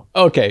show.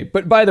 Okay,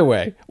 but by the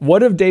way,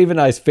 one of Dave and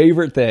I's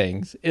favorite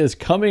things is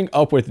coming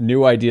up with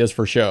new ideas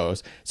for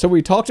shows. So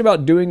we talked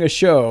about doing a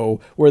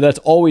show where that's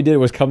all we did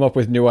was come up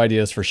with new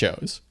ideas for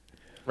shows.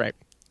 Right.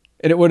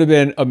 And it would have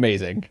been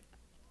amazing.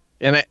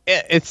 And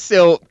it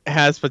still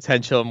has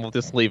potential, and we'll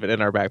just leave it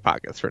in our back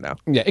pockets for now.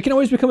 Yeah, it can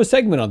always become a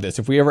segment on this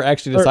if we ever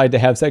actually decide to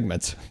have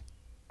segments.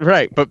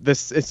 Right, but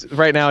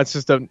right now it's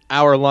just an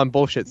hour-long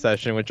bullshit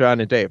session with John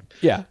and Dave.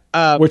 Yeah,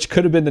 which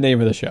could have been the name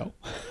of the show.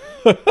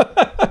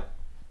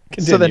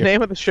 So the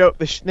name of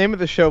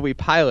the show we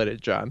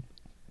piloted, John,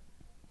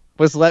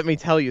 was Let Me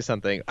Tell You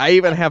Something. I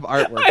even have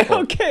artwork for it.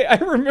 Okay, I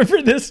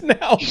remember this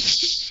now.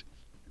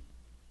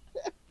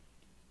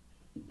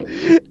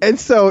 And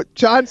so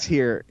John's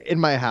here in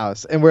my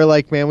house, and we're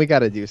like, man, we got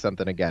to do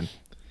something again.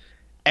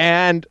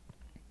 And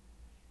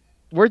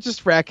we're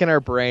just racking our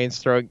brains,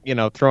 throwing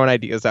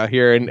ideas out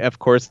here. And of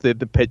course, the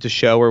pitch a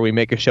show where we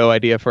make a show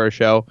idea for a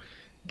show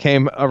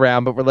came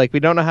around, but we're like, we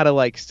don't know how to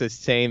like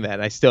sustain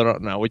that. I still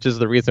don't know, which is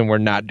the reason we're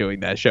not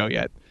doing that show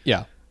yet.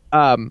 Yeah.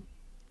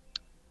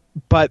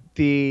 But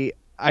the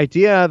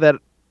idea that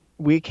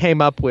we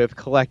came up with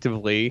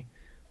collectively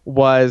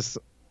was,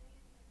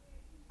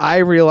 I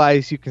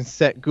realized you can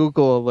set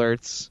Google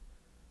alerts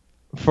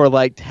for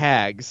like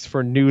tags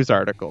for news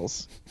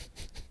articles.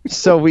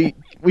 So we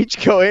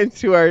go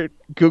into our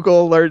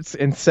Google alerts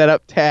and set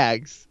up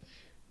tags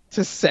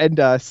to send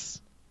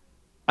us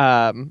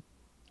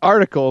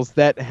articles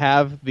that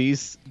have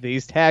these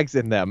tags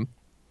in them.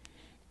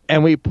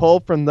 And we pull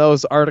from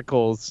those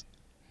articles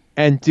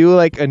and do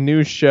like a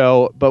news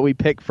show, but we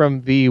pick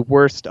from the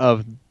worst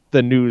of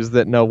the news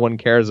that no one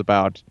cares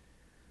about.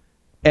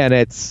 And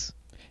it's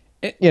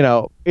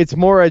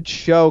more a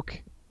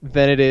joke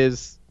than it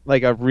is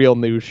like a real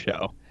news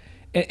show.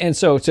 And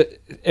so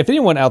if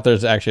anyone out there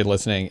is actually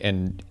listening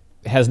and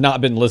has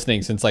not been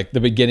listening since like the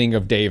beginning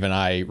of Dave and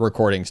I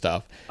recording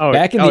stuff,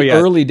 back in the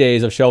early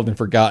days of Shelved and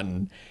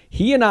Forgotten,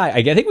 he and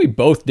I think we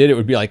both did it,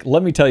 would be like,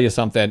 let me tell you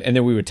something. And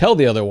then we would tell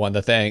the other one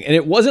the thing. And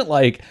it wasn't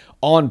like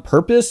on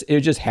purpose.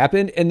 It just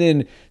happened. And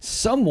then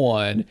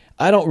someone,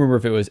 I don't remember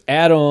if it was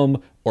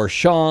Adam or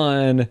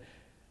Sean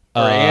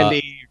or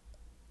Andy,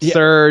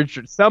 Serge,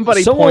 or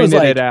somebody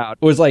pointed it out.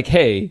 It was like,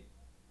 hey,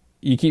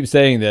 you keep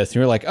saying this. And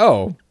you're like,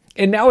 oh.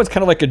 And now it's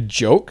kind of like a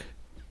joke.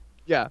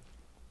 Yeah.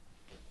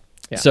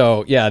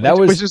 So, yeah,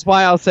 which is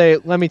why I'll say,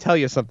 let me tell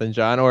you something,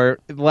 John. Or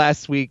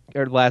last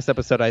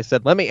episode, I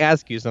said, let me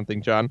ask you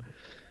something, John.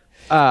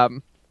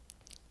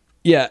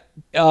 Yeah.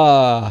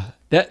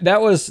 That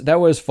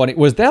was funny.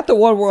 Was that the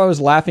one where I was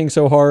laughing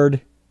so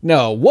hard?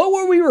 No. What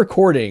were we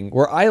recording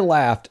where I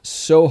laughed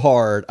so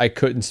hard I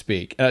couldn't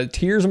speak?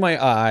 Tears in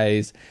my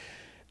eyes.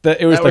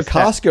 It was the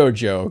Costco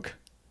joke.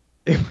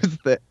 It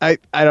was I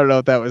don't know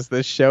if that was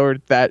this show or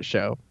that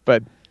show,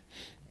 but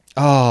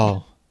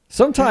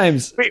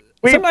sometimes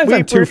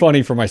I'm too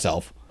funny for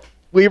myself.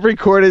 We've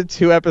recorded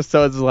 2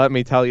 episodes of Let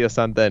Me Tell You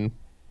Something.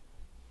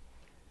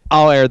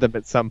 I'll air them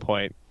at some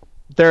point.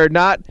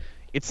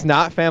 It's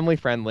not family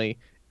friendly,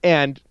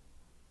 and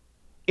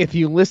if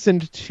you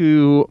listened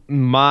to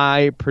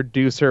my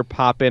producer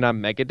pop in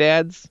on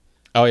Megadads,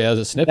 there's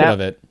a snippet of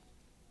it.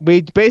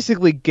 We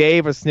basically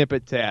gave a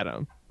snippet to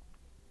Adam.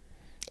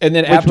 And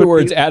then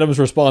afterwards, Adam's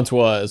response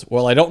was,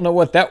 well, I don't know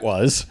what that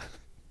was.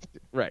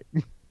 Right.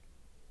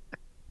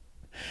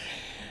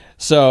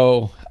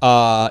 So,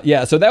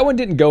 so that one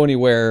didn't go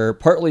anywhere,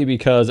 partly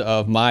because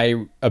of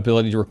my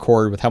ability to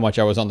record with how much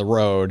I was on the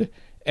road.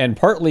 And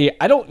partly,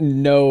 I don't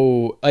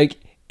know, like,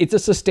 it's a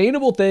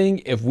sustainable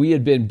thing if we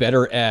had been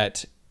better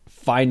at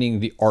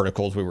finding the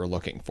articles we were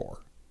looking for.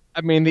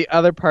 I mean, the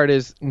other part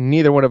is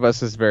neither one of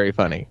us is very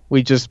funny.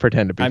 We just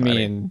pretend to be funny. I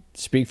mean,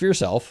 speak for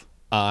yourself.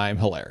 I'm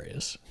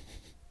hilarious.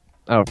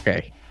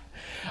 Okay.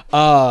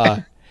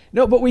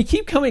 No, but we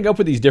keep coming up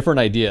with these different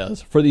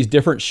ideas for these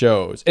different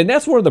shows. And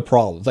that's one of the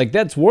problems. Like,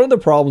 that's one of the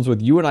problems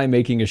with you and I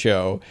making a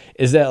show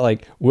is that,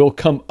 like, we'll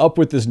come up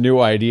with this new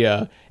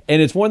idea.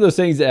 And it's one of those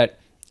things that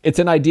it's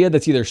an idea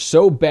that's either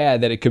so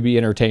bad that it could be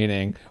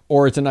entertaining,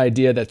 or it's an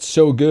idea that's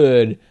so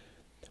good,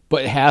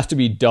 but it has to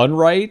be done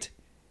right.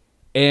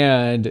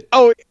 And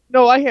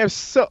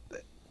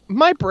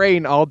my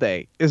brain all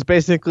day is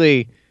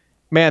basically,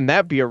 man,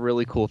 that'd be a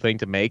really cool thing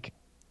to make.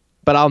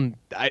 But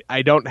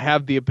I don't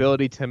have the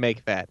ability to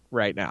make that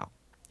right now.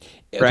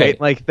 Okay. Right?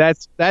 Like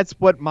that's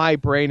what my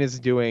brain is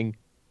doing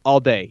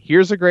all day.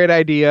 Here's a great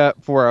idea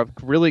for a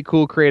really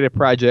cool creative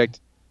project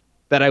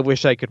that I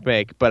wish I could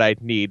make, but I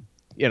need,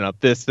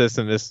 this,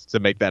 and this to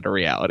make that a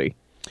reality.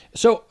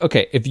 So,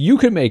 okay, if you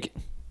could make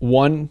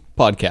one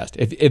podcast,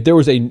 if there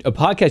was a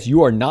podcast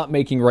you are not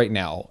making right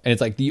now, and it's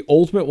like the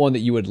ultimate one that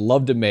you would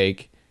love to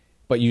make,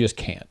 but you just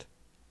can't,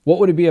 what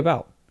would it be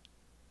about?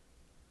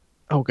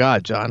 Oh,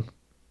 God, John.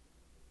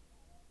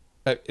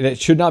 That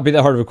should not be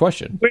that hard of a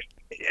question.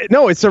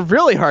 No, it's a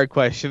really hard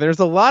question. There's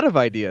a lot of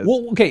ideas.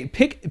 Well, okay,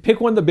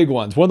 pick one of the big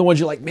ones. One of the ones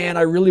you're like, man,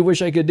 I really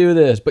wish I could do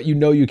this, but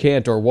you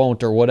can't or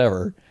won't or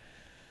whatever.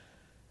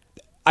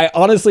 I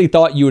honestly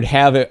thought you would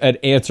have an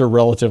answer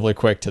relatively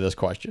quick to this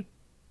question.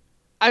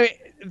 I mean,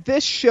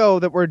 this show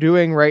that we're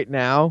doing right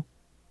now,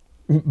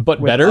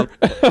 but better.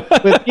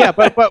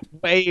 But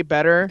way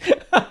better,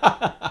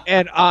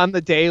 and on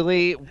the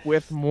daily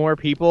with more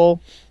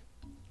people.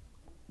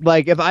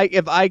 Like if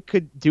I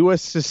could do a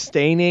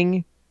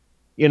sustaining,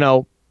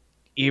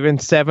 even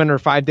 7 or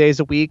 5 days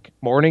a week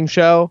morning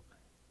show.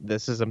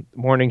 This is a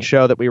morning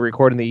show that we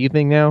record in the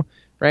evening now,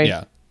 right?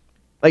 Yeah.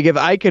 Like if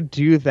I could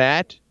do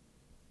that,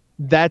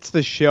 that's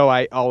the show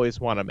I always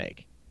want to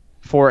make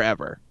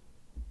forever.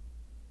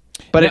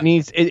 But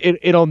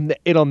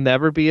it'll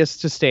never be as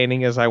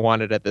sustaining as I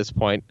want it at this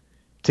point.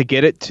 To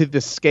get it to the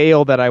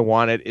scale that I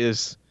want it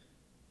is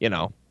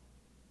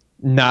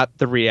not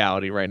the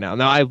reality right now.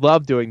 Now, I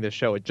love doing this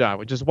show with John,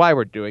 which is why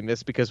we're doing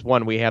this, because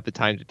one, we have the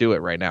time to do it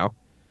right now,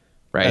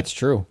 right? That's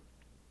true.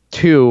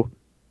 Two,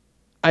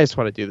 I just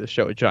want to do this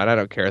show with John. I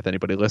don't care if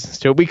anybody listens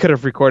to it. We could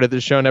have recorded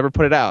this show and never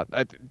put it out.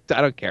 I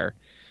don't care.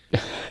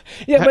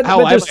 Yeah, but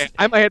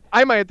I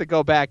might have to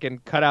go back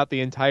and cut out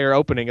the entire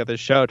opening of the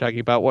show talking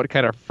about what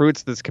kind of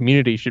fruits this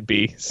community should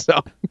be.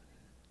 So,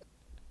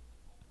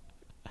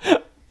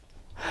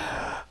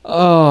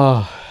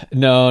 oh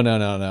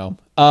no.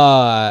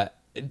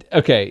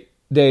 Okay,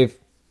 Dave.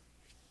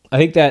 I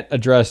think that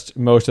addressed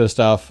most of the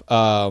stuff.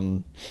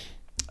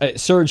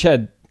 Serge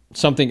had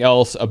something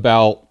else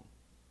about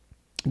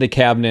the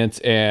cabinets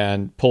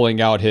and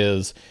pulling out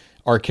his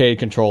arcade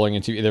controlling,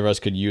 and see if either of us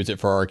could use it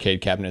for our arcade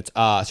cabinets.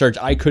 Serge,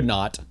 I could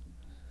not.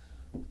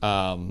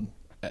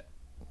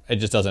 It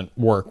just doesn't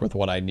work with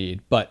what I need.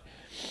 But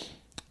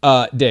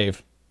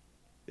Dave,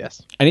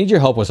 yes, I need your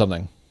help with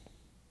something.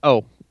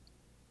 Oh,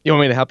 you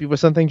want me to help you with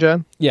something,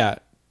 John? Yeah.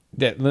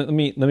 Let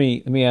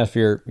me ask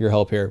for your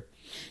help here.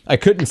 I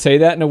couldn't say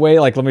that in a way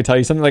like, let me tell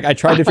you something. Like, I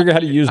tried to figure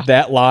out how to use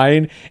that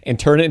line and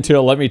turn it into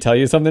a let me tell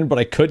you something, but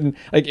I couldn't.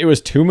 Like, it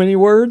was too many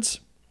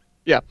words.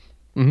 Yeah.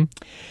 Mm-hmm.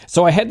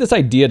 So I had this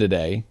idea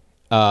today.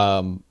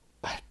 I don't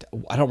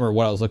remember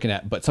what I was looking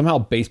at, but somehow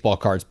baseball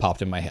cards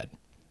popped in my head.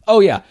 Oh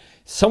yeah.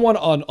 Someone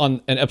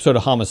on an episode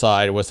of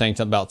Homicide was saying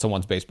something about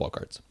someone's baseball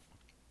cards.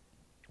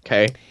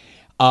 Okay.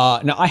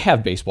 Now I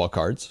have baseball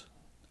cards.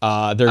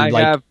 I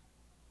have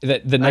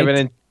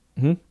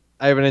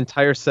an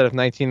entire set of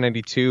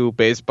 1992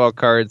 baseball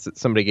cards that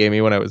somebody gave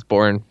me when I was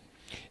born.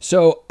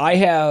 So I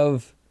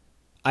have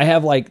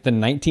like the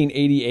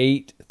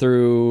 1988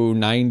 through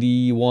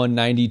 91,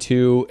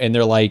 92, and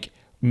they're like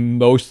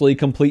mostly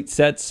complete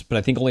sets, but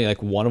I think only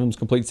like one of them's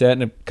complete set,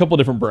 and a couple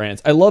different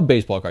brands. I love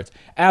baseball cards.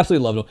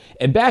 Absolutely love them.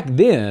 And back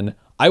then,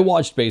 I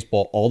watched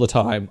baseball all the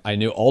time. I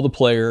knew all the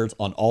players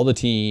on all the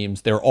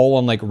teams. They were all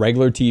on like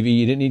regular TV.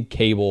 You didn't need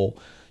cable.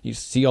 You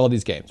see all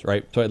these games,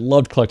 right? So I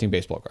loved collecting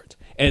baseball cards.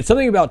 And it's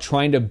something about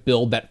trying to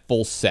build that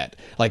full set,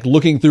 like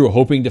looking through,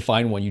 hoping to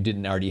find one you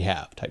didn't already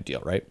have type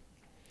deal, right?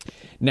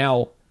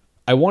 Now,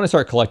 I want to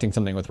start collecting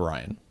something with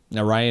Ryan.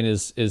 Now, Ryan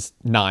is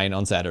 9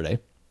 on Saturday.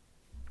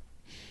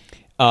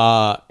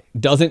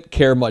 Doesn't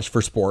care much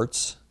for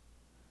sports.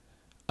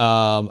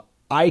 I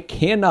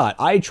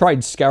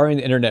tried scouring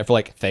the internet for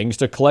like things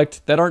to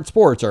collect that aren't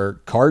sports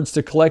or cards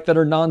to collect that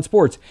are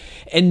non-sports,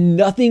 and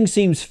nothing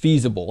seems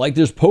feasible. Like,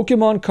 there's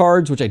Pokemon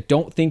cards, which I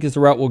don't think is the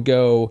route we'll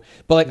go,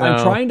 but like, no.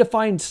 I'm trying to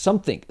find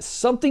something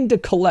to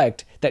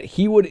collect that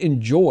he would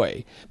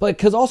enjoy. But like,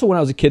 cause also when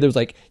I was a kid, there was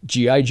like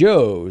G.I.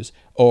 Joes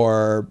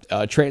or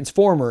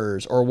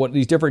Transformers or what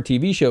these different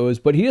TV shows,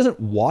 but he doesn't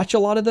watch a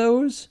lot of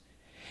those.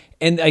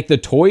 And like, the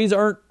toys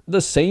aren't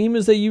the same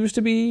as they used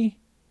to be.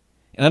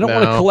 And I don't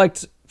want to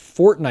collect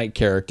Fortnite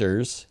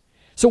characters.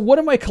 So what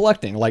am I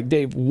collecting? Like,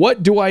 Dave,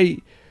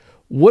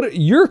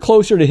 you're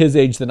closer to his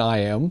age than I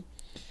am,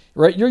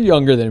 right? You're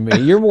younger than me.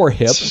 You're more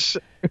hip.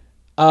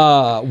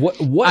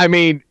 What? I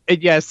mean,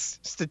 yes,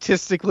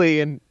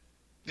 statistically and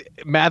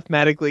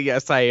mathematically,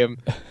 yes, I am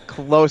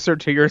closer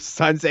to your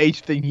son's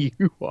age than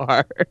you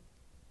are.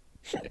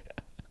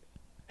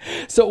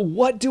 So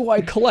what do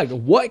I collect?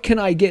 What can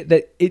I get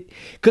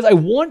because I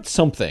want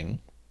something.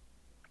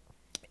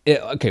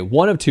 Okay,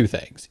 one of two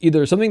things.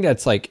 Either something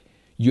that's like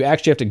you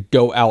actually have to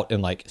go out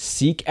and like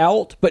seek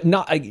out, but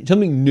not like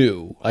something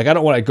new. Like, I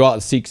don't want to go out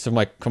and seek some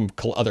from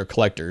other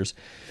collectors,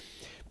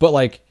 but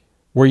like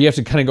where you have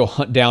to kind of go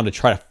hunt down to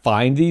try to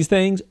find these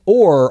things.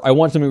 Or I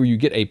want something where you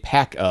get a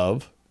pack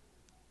of,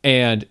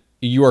 and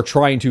you are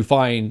trying to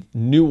find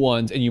new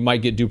ones, and you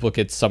might get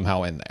duplicates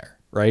somehow in there,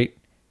 right?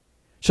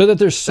 So that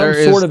there's some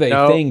sort of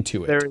a thing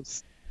to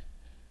it.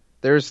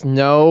 There's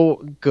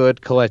no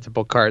good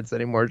collectible cards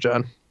anymore,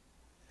 John.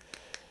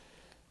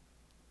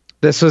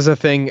 This was a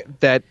thing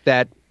that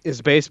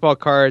is baseball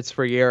cards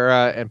for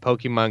Yera and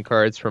Pokemon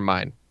cards for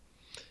mine.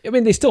 I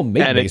mean, they still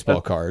make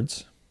baseball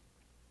cards.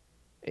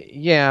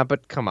 Yeah,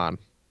 but come on.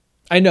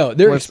 I know.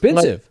 They're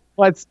expensive.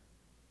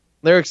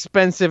 They're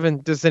expensive,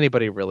 and does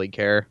anybody really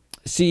care?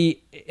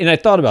 See, and I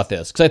thought about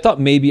this, because I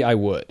thought maybe I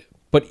would.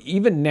 But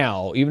even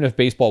now, even if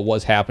baseball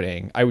was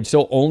happening, I would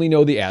still only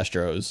know the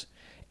Astros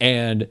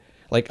and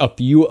like a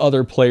few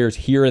other players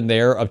here and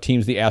there of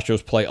teams the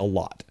Astros play a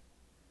lot.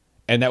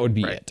 And that would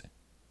be it.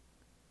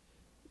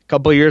 A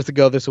couple of years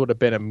ago, this would have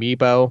been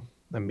Amiibo.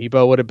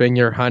 Amiibo would have been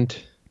your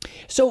hunt.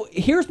 So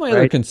here's my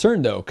other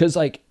concern, though, because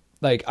like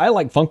I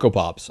like Funko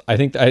Pops. I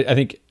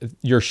think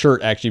your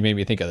shirt actually made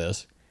me think of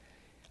this.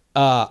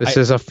 This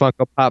is a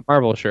Funko Pop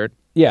Marvel shirt.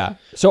 Yeah.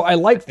 So I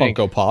like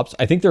Funko Pops.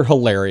 I think they're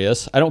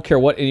hilarious. I don't care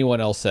what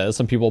anyone else says.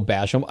 Some people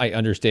bash them. I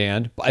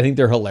understand, but I think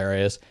they're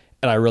hilarious,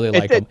 and I really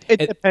like them.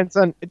 It depends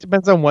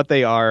on what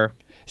they are.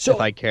 So if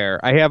I care,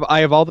 I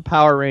have all the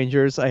Power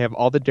Rangers. I have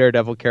all the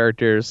Daredevil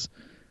characters.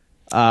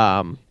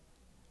 Do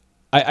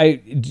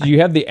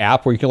you have the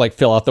app where you can like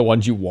fill out the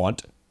ones you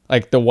want,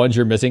 like the ones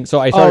you're missing? So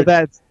I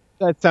started.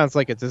 That sounds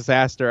like a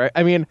disaster.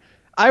 I mean,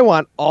 I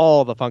want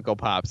all the Funko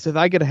Pops. If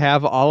I could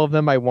have all of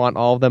them, I want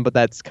all of them, but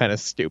that's kind of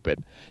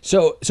stupid.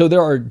 So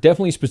there are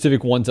definitely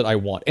specific ones that I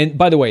want. And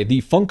by the way,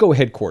 the Funko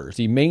headquarters,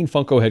 the main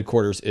Funko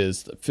headquarters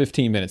is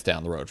 15 minutes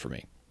down the road for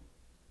me.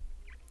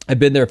 I've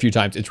been there a few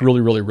times. It's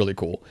really, really, really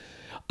cool.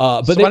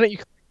 But so why don't you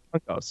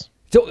collect Funkos?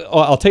 So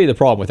I'll tell you the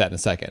problem with that in a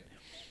second.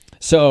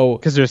 So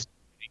Because there's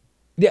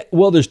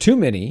there's too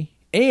many,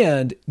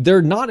 and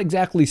they're not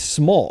exactly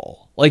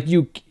small. Like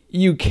you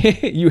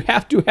can't, you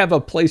have to have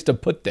a place to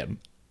put them,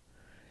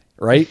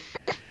 right?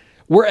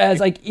 Whereas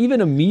like even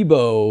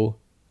Amiibo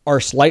are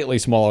slightly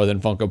smaller than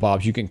Funko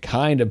Pops. You can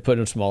kind of put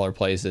in smaller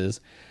places.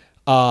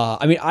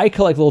 I mean, I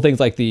collect little things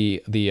like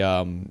the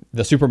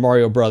Super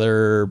Mario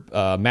Brother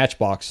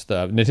Matchbox,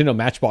 the Nintendo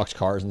Matchbox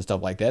cars and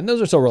stuff like that. And those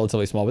are still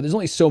relatively small, but there's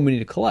only so many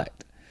to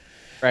collect.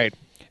 right.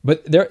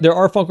 But there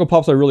are Funko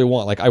Pops I really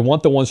want. Like I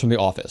want the ones from The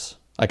Office.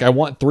 Like I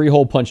want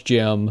 3-Hole Punch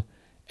Jim,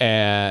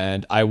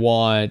 and I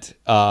want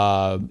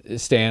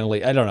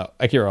Stanley. I don't know.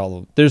 I can't remember all of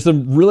them. There's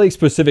some really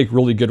specific,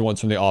 really good ones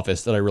from The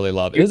Office that I really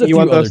love. There's a few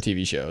other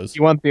TV shows.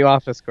 You want the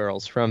Office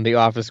Girls from the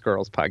Office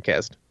Girls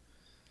podcast?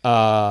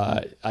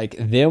 Like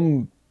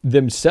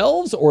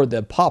themselves or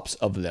the pops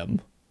of them?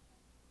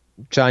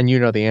 John, you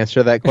know the answer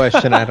to that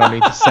question. I don't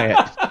need to say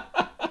it.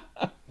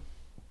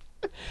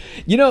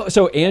 You know,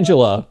 so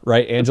Angela,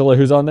 right? Angela,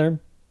 who's on there?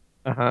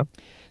 Uh-huh.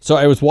 So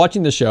I was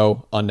watching the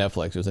show on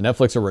Netflix. It was a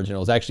Netflix original.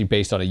 It was actually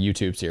based on a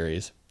YouTube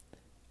series.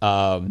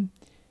 Oh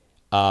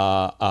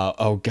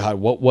God,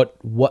 what?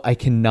 I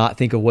cannot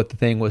think of what the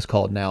thing was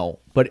called now.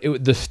 But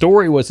the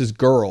story was this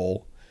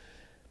girl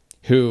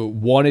who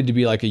wanted to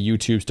be like a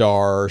YouTube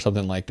star or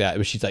something like that.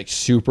 But she's like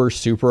super,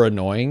 super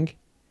annoying.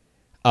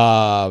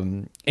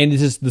 And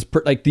it's this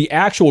like the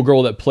actual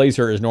girl that plays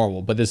her is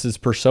normal, but this is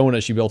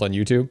persona she built on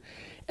YouTube.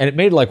 And it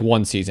made like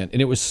one season,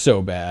 and it was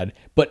so bad.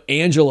 But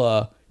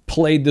Angela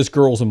played this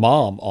girl's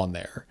mom on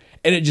there,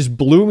 and it just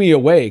blew me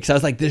away because I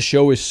was like, this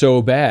show is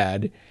so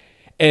bad.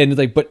 And it's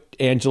like, but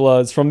Angela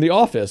is from The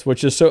Office,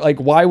 which is so like,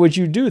 why would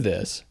you do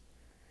this?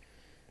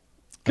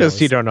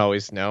 Because you don't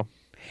always know.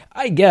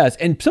 I guess.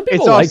 And some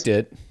people liked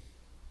it.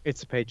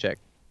 It's a paycheck.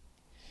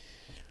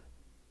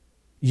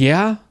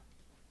 Yeah.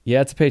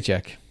 Yeah, it's a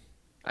paycheck.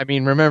 I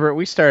mean, remember,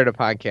 we started a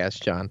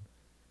podcast, John,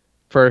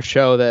 for a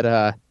show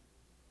that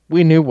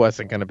we knew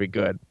wasn't going to be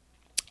good.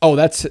 Oh,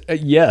 that's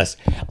yes.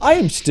 I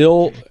am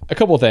still a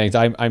couple of things.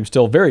 I'm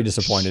still very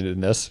disappointed in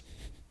this.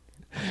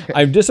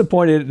 I'm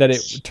disappointed that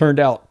it turned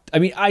out. I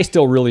mean, I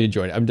still really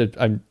enjoyed it.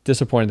 I'm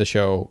disappointed the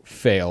show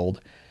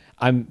failed.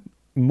 I'm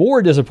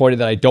more disappointed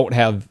that I don't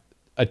have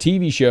a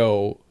TV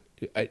show,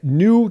 a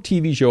new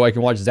TV show I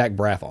can watch Zach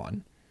Braff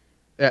on.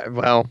 Yeah,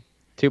 well,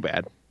 too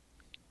bad.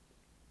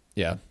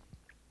 Yeah.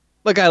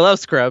 Look, I love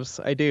Scrubs.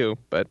 I do,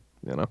 but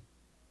you know.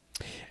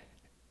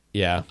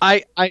 Yeah.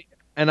 I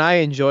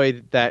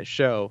enjoyed that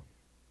show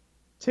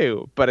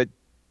too, but it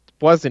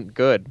wasn't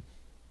good.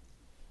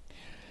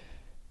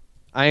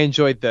 I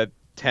enjoyed the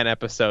 10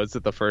 episodes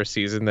of the first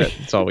season.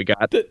 That's all we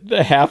got.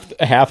 the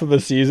half of a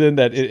season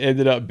that it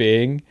ended up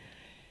being.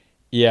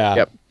 Yeah.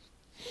 Yep.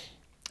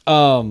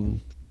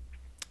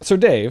 So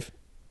Dave,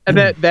 and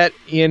that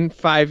in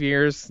 5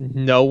 years,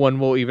 no one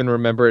will even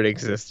remember it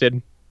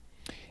existed.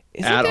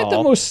 Isn't that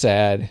the most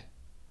sad?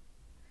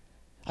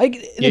 Like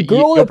the Yeah, girl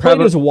you'll that played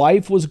his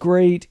wife was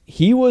great.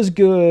 He was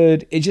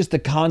good. It's just the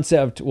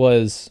concept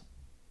was.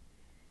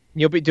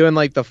 You'll be doing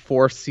like the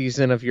 4th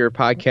season of your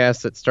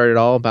podcast that started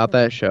all about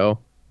that show.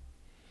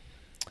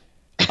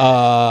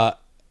 No,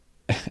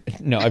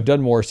 I've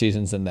done more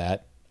seasons than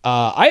that.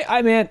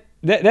 I mean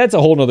that's a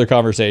whole nother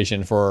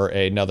conversation for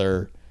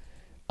another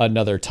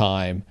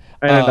time.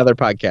 And another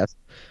podcast.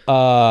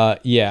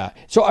 Yeah.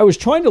 So I was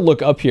trying to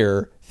look up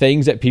here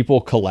things that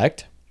people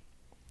collect.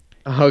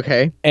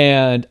 Okay.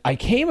 And I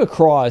came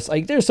across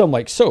like there's some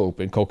like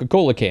soap and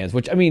Coca-Cola cans,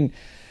 which I mean,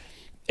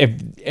 if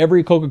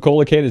every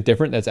Coca-Cola can is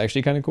different, that's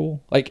actually kind of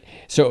cool. Like,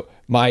 so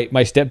my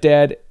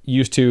stepdad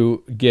used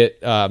to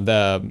get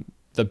the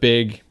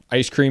big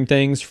ice cream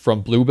things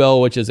from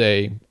Bluebell, which is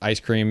a ice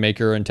cream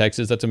maker in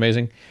Texas. That's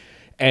amazing.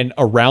 And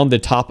around the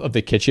top of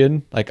the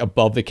kitchen, like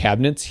above the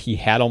cabinets, he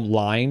had them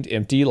lined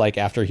empty, like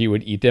after he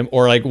would eat them,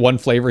 or like one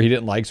flavor he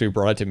didn't like, so he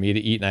brought it to me to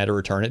eat, and I had to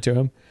return it to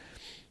him.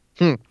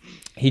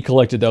 He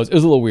collected those. It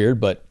was a little weird,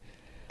 but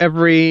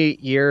every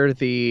year I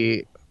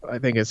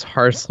think it's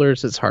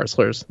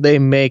Harslers. They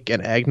make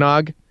an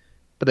eggnog,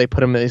 but they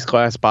put them in these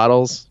glass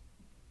bottles,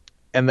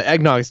 and the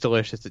eggnog is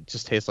delicious. It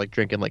just tastes like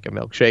drinking like a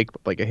milkshake,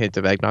 but like a hint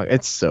of eggnog.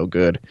 It's so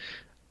good.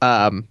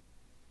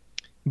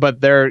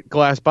 But their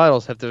glass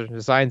bottles have different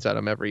designs on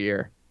them every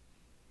year.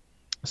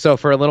 So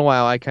for a little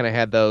while, I kind of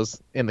had those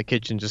in the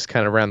kitchen, just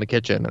kind of around the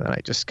kitchen, and then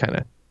I just kind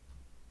of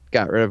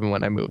got rid of them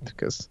when I moved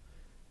because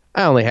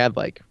I only had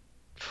like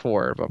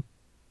 4 of them.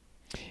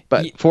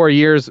 But 4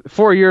 years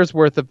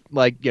worth of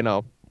like, you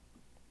know,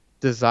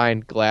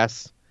 designed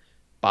glass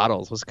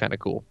bottles was kind of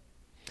cool.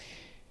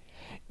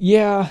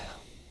 Yeah,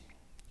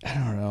 I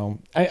don't know.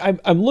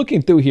 I'm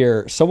looking through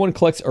here. Someone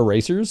collects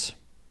erasers.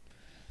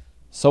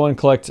 Someone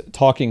collects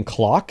talking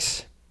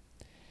clocks.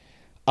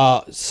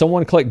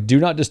 Someone collect do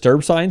not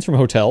disturb signs from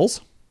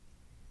hotels.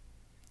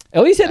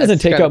 At least it doesn't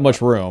take up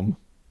much room.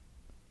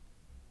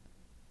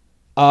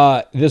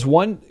 This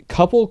one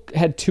couple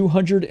had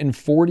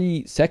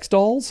 240 sex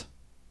dolls.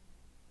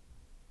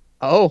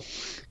 Oh,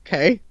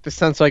 okay. This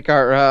sounds like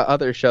our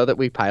other show that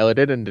we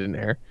piloted and didn't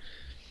air.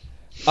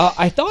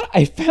 I thought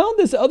I found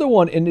this other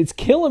one, and it's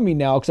killing me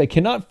now because I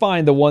cannot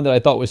find the one that I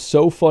thought was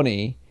so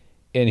funny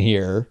in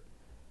here.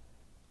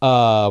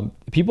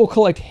 People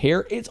collect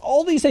hair. It's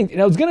all these things,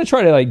 and I was gonna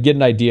try to like get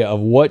an idea of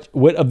what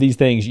of these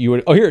things you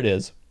would. Oh, here it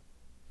is.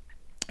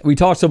 We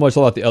talked so much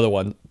about the other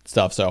one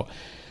stuff. So,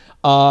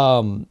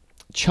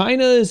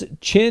 China's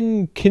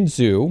Chen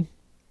Kinzu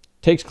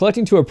takes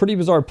collecting to a pretty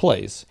bizarre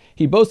place.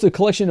 He boasts a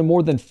collection of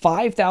more than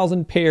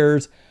 5,000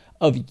 pairs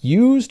of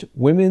used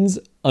women's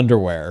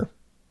underwear.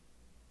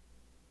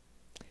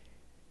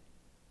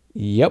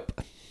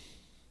 Yep.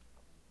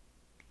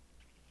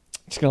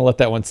 Just gonna let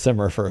that one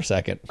simmer for a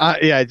second.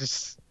 Yeah,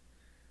 just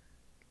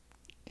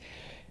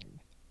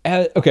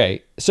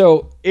okay.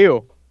 So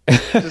ew.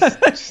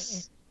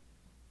 Just...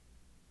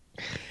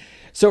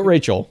 So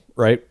Rachel,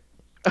 right?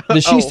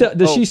 Does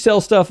she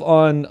sell stuff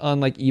on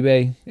like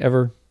eBay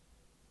ever?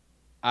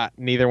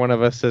 Neither one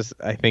of us has,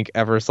 I think,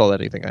 ever sold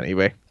anything on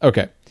eBay.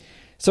 Okay.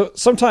 So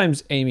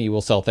sometimes Amy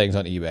will sell things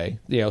on eBay,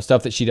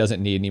 stuff that she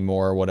doesn't need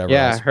anymore or whatever.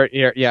 Yeah, else.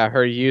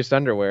 her used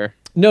underwear.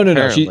 No.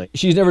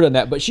 She's never done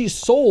that, but she's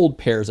sold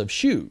pairs of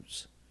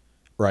shoes,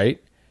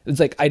 right? It's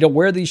like, I don't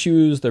wear these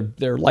shoes.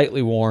 They're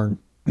lightly worn.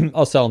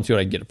 I'll sell them, see what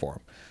I can get it for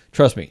them.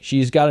 Trust me,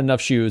 she's got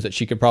enough shoes that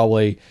she could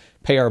probably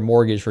pay our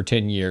mortgage for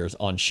 10 years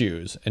on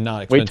shoes and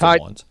not expensive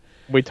ones.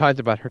 We talked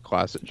about her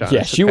closet, John.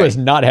 Yeah, she was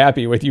not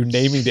happy with you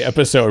naming the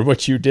episode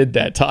what you did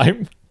that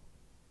time.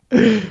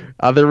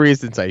 Other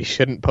reasons I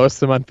shouldn't post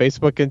them on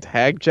Facebook and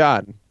tag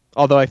John.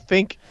 Although I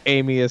think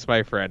Amy is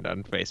my friend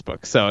on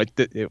Facebook, so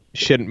it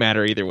shouldn't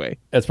matter either way.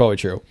 That's probably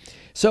true.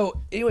 So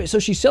anyway, so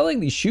she's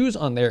selling these shoes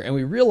on there, and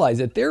we realize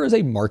that there is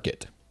a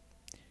market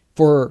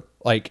for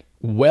like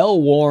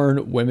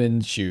well-worn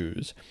women's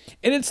shoes.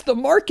 And it's the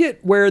market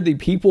where the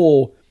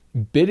people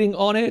bidding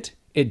on it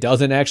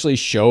doesn't actually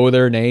show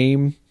their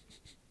name.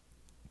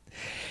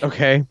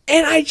 Okay.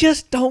 And I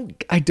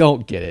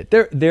don't get it.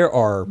 There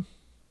are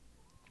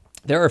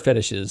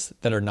fetishes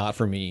that are not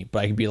for me, but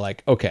I can be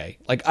like, okay,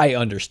 like I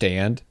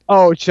understand.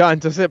 Oh, John,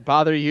 does it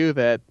bother you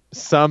that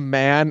some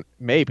man,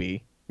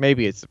 maybe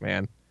it's a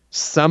man,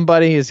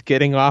 somebody is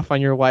getting off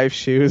on your wife's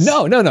shoes?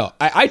 No.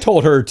 I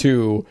told her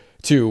to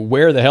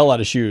wear the hell out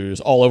of shoes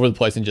all over the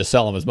place and just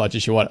sell them as much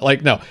as she wanted.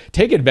 Like, no,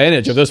 take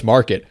advantage of this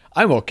market.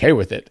 I'm okay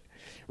with it,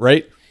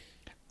 right?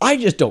 I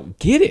just don't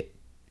get it.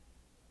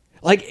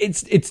 Like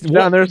it's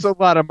John, there's a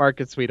lot of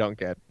markets we don't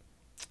get.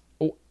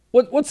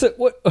 What's a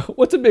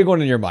big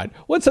one in your mind?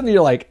 What's something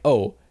you're like,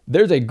 oh,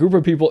 there's a group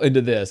of people into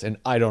this and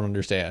I don't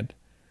understand?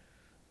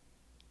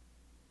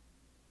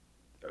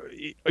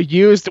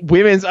 Used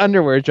women's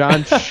underwear,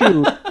 John.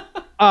 Shoot.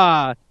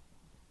 Where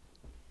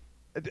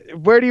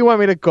do you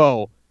want me to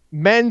go?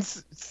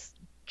 Men's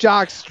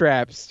jock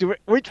straps. I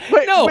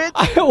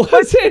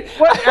wasn't.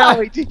 What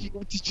alley did you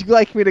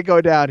like me to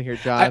go down here,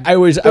 John? I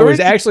was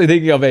actually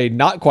thinking of a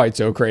not quite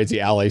so crazy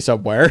alley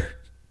somewhere.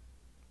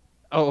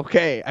 Oh,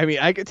 okay. I mean,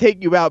 I could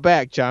take you out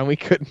back, John. We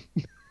couldn't.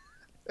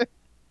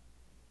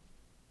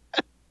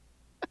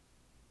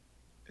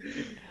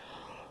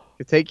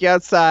 Could take you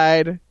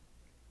outside.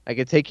 I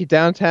could take you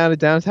downtown to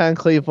downtown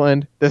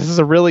Cleveland. This is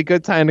a really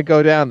good time to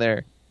go down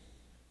there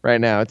right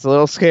now. It's a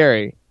little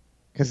scary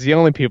because the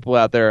only people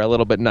out there are a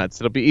little bit nuts.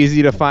 It'll be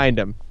easy to find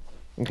them.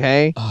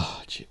 Okay?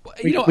 Oh, gee.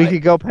 We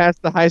could go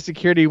past the high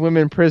security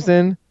women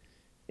prison,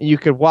 and you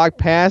could walk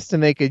past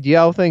and they could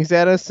yell things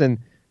at us, and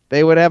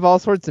they would have all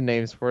sorts of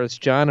names for us,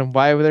 John, and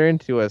why they're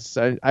into us.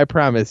 I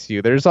promise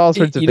you. There's all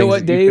sorts of things. You know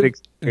what, Dave?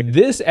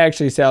 This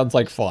actually sounds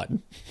like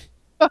fun.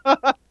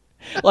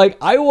 Like,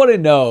 I want to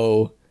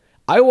know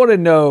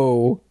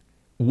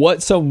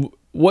what some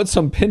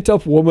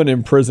pent-up woman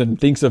in prison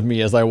thinks of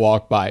me as I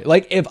walk by.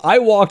 Like, if I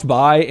walked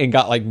by and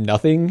got, like,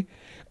 nothing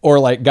or,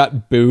 like,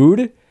 got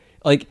booed,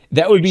 like,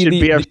 that would be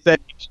be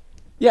upset.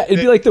 Yeah, it'd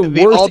be like the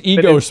worst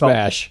ego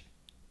smash.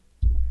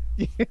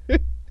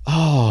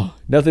 Oh,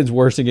 nothing's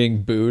worse than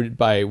getting booed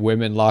by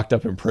women locked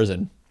up in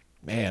prison.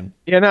 Man.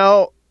 You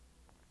know,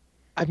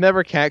 I've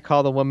never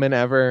catcalled a woman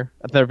ever.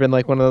 I've never been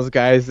like one of those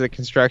guys at a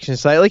construction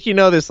site. Like,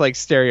 this like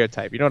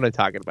stereotype. You know what I'm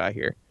talking about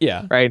here.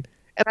 Yeah. Right?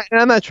 And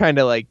I'm not trying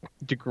to like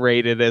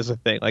degrade it as a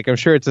thing. Like, I'm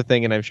sure it's a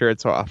thing and I'm sure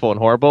it's awful and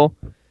horrible.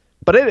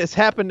 But it has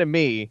happened to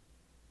me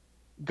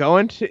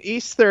going to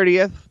East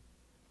 30th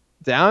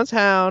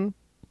downtown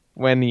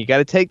when you got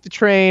to take the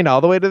train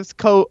all the way to the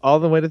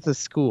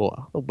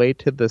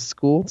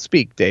school.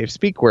 Speak, Dave.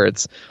 Speak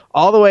words.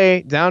 All the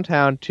way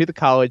downtown to the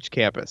college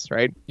campus,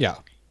 right? Yeah.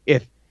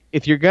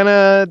 If you're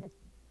gonna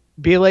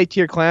be late to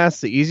your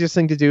class, the easiest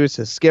thing to do is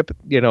to skip,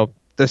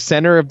 the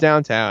center of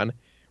downtown,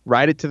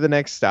 ride it to the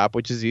next stop,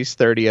 which is East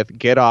 30th,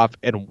 get off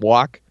and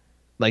walk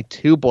like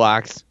 2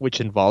 blocks,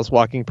 which involves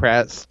walking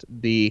past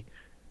the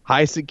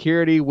high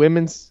security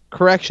women's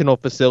correctional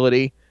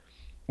facility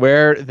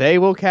where they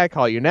will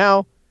catcall you.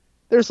 Now,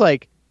 there's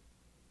like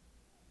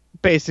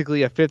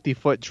basically a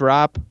 50-foot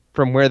drop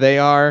from where they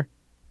are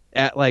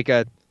at like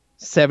a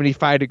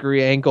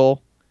 75-degree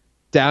angle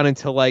down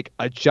into like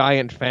a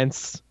giant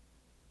fence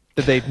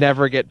that they'd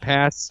never get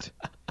past.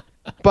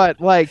 But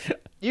like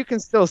you can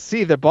still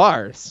see the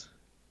bars,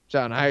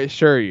 John, I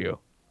assure you.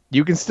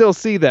 You can still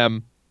see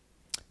them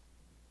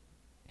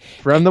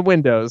from the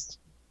windows.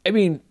 I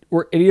mean,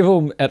 were any of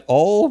them at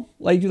all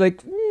like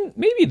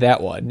maybe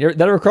that one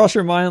that ever crossed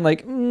your mind?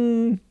 Like,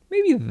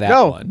 maybe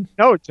that one.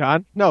 No,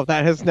 John. No,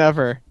 that has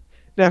never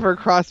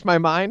crossed my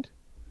mind.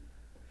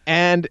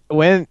 And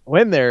when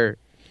they're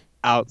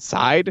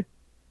outside,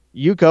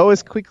 you go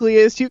as quickly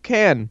as you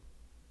can.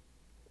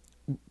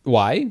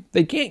 Why?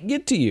 They can't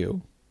get to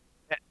you.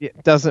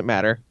 It doesn't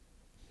matter.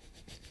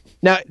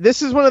 Now,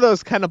 this is one of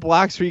those kind of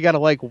blocks where you got to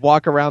like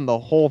walk around the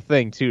whole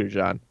thing too,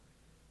 John.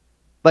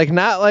 Like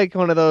not like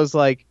one of those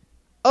like,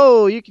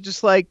 oh, you could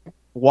just like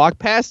walk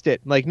past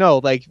it. Like no,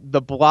 like the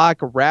block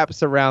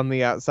wraps around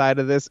the outside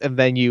of this, and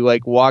then you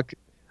like walk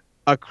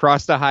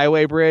across the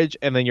highway bridge,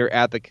 and then you're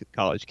at the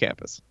college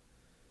campus.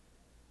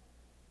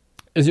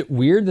 Is it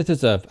weird that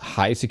there's a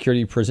high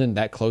security prison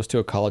that close to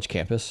a college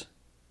campus?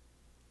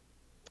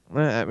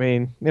 I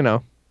mean,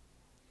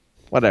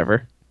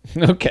 whatever.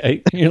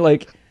 Okay, you're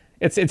like,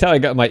 it's how I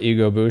got my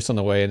ego boost on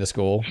the way into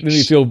school.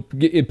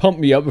 It pumped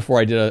me up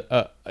before I did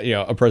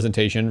a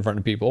presentation in front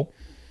of people.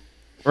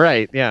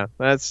 Right? Yeah,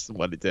 that's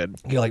what it did.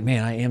 You're like,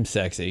 man, I am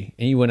sexy,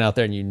 and you went out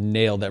there and you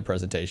nailed that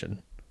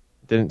presentation.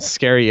 Didn't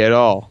scare you at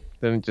all.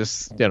 Didn't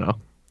just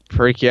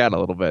freak you out a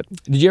little bit.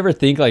 Did you ever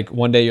think like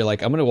one day you're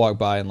like, I'm gonna walk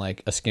by in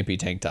like a skimpy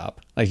tank top?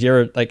 Like you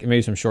ever like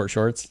maybe some short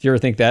shorts? Do you ever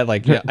think that?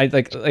 Like yeah, I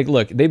like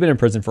look, they've been in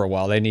prison for a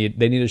while. They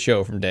need a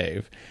show from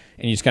Dave,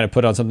 and you just kind of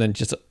put on something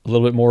just a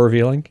little bit more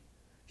revealing.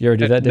 You ever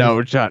do that, Dave?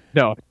 No, John.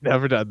 No,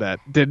 never done that.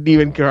 Didn't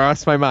even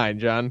cross my mind,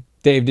 John.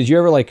 Dave, did you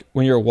ever like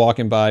when you were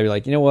walking by, you're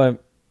like, you know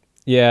what?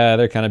 Yeah,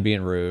 they're kind of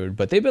being rude,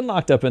 but they've been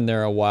locked up in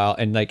there a while,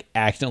 and like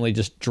accidentally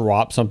just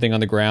drop something on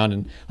the ground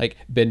and like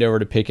bend over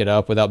to pick it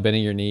up without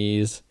bending your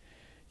knees.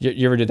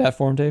 You ever did that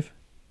for him, Dave?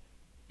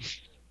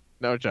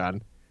 No,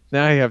 John.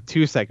 Now you have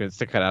 2 seconds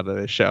to cut out of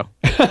this show.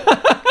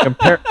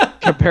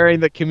 Comparing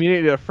the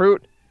community to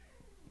fruit,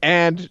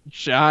 and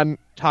John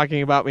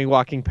talking about me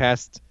walking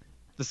past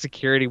the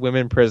security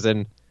women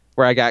prison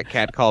where I got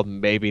catcalled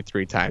maybe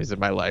 3 times in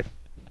my life.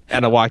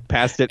 And I walked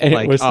past it and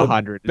like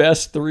 100.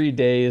 Best 3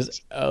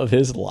 days of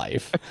his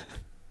life.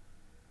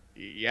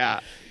 Yeah.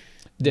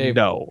 Dave.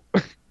 No.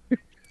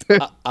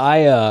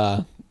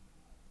 I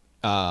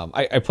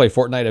play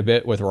Fortnite a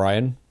bit with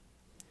Ryan.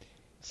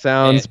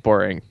 Sounds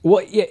boring.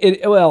 Well,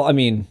 yeah. I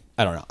mean,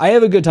 I don't know. I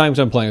have a good time because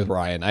I'm playing with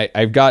Ryan.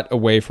 I've got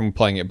away from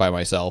playing it by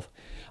myself.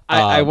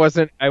 I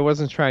wasn't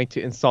trying to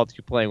insult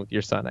you playing with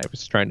your son. I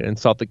was trying to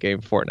insult the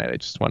game Fortnite. I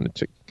just wanted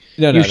to.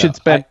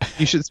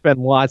 You should spend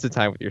lots of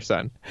time with your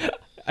son.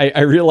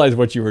 I realize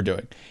what you were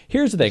doing.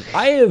 Here's the thing.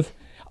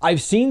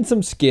 I've seen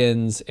some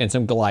skins and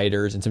some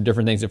gliders and some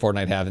different things that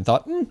Fortnite have and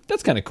thought,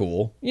 that's kind of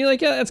cool. You're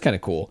like, yeah, that's kind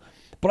of cool.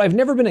 But I've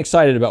never been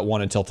excited about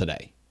one until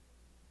today.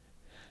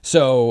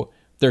 So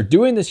they're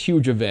doing this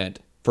huge event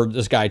for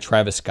this guy,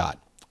 Travis Scott.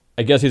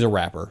 I guess he's a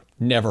rapper.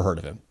 Never heard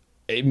of him.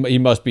 He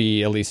must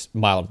be at least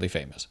mildly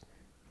famous.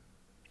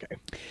 Okay.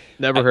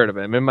 Never heard of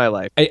him in my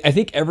life. I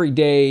think every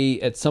day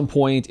at some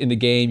point in the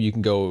game, you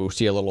can go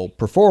see a little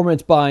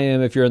performance by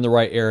him if you're in the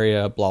right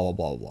area, blah, blah,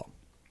 blah, blah.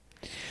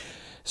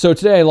 So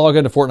today I logged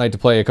into Fortnite to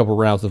play a couple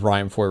rounds with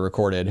Ryan before we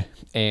recorded.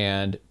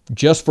 And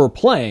just for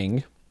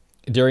playing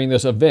during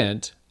this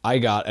event, I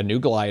got a new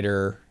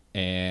glider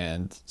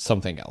and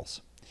something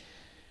else.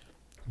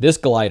 This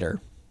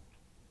glider,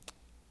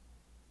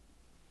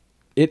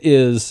 it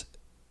is...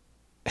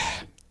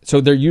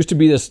 So there used to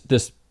be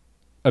this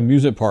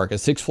amusement park, a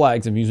Six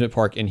Flags amusement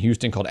park in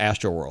Houston called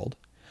Astroworld.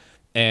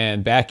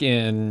 And back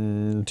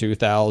in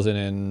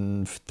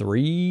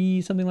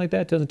 2003, something like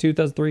that,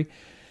 2003,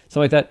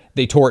 something like that,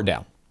 they tore it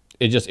down.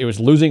 It was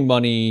losing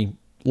money.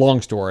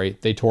 Long story.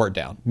 They tore it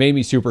down. Made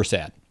me super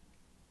sad.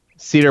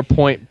 Cedar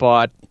Point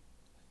bought,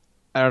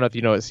 I don't know if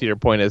you know what Cedar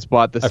Point is,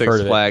 bought the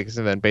Six Flags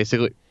and then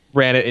basically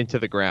ran it into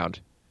the ground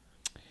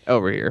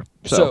over here.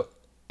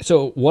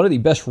 So one of the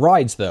best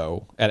rides,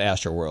 though, at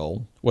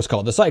Astroworld was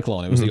called the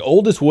Cyclone. It was the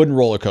oldest wooden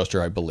roller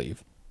coaster, I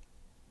believe,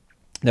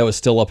 that was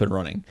still up and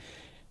running.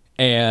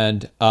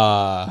 And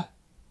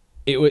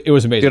it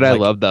was amazing. Dude, I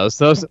love those.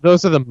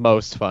 Those are the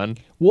most fun.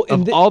 Well,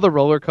 all the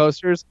roller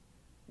coasters,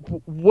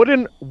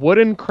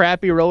 wooden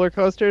crappy roller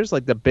coasters,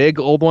 like the big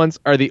old ones,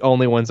 are the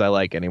only ones I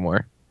like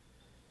anymore.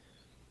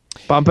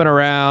 Bumping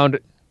around,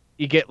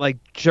 you get like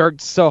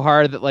jerked so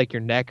hard that like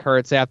your neck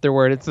hurts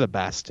afterward. It's the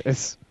best.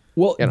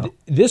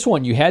 This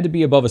one, you had to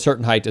be above a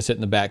certain height to sit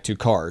in the back 2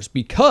 cars,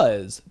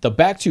 because the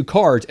back 2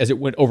 cars, as it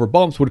went over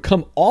bumps, would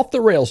come off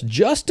the rails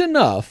just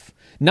enough,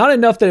 not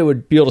enough that it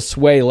would be able to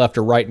sway left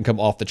or right and come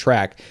off the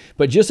track,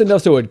 but just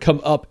enough so it would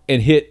come up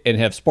and hit and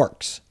have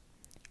sparks,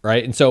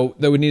 right? And so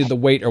they would needed the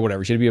weight or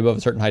whatever. You had to be above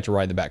a certain height to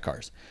ride the back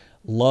cars.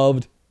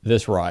 Loved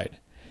this ride.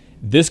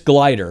 This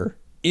glider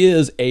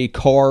is a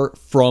car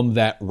from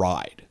that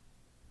ride.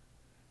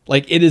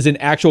 Like it is an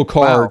actual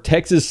car, Wow.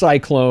 Texas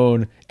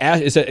Cyclone.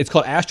 It's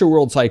called Astro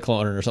World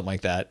Cyclone or something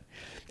like that.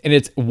 And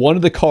it's one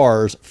of the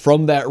cars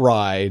from that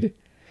ride.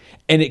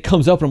 And it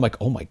comes up and I'm like,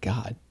 oh my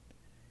God.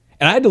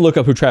 And I had to look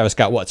up who Travis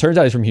Scott was. Turns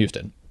out he's from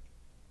Houston.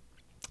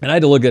 And I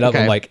had to look it up.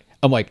 Okay.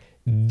 I'm like,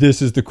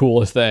 this is the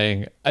coolest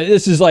thing.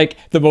 This is like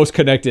the most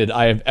connected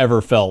I have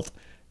ever felt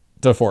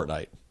to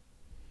Fortnite.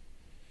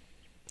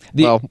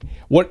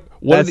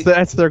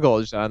 That's their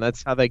goal, John.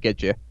 That's how they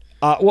get you.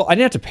 Well, I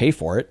didn't have to pay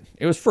for it.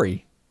 It was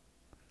free.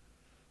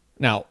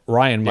 Now,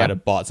 Ryan might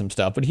have bought some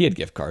stuff, but he had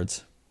gift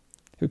cards.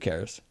 Who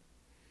cares?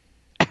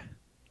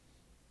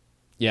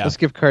 Yeah. Those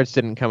gift cards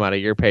didn't come out of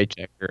your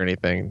paycheck or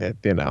anything. That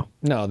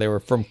No, they were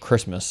from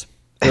Christmas.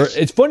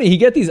 It's funny. He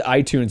get these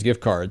iTunes gift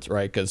cards,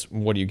 right? Because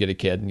what do you get a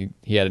kid? And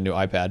he had a new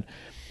iPad.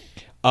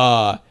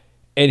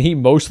 And he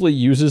mostly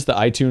uses the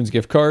iTunes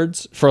gift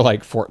cards for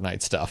like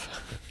Fortnite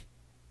stuff.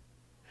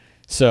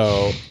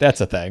 So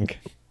that's a thing.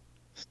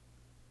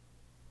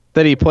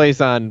 that he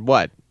plays on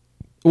what?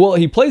 Well,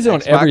 he plays it on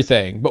Xbox?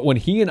 everything. But when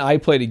he and I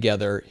play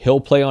together, he'll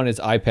play on his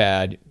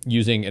iPad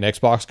using an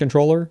Xbox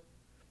controller.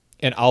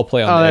 And I'll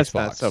play on the that's Xbox.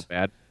 not so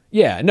bad.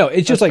 Yeah, no,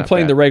 it's just That's like not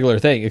playing bad. the regular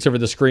thing, except for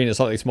the screen is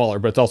slightly smaller,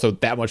 but it's also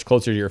that much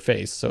closer to your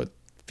face, so it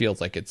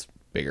feels like it's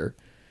bigger.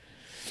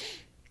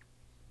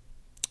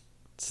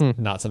 It's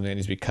not something that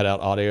needs to be cut out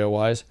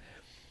audio-wise.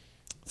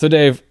 So,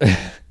 Dave,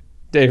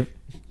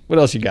 what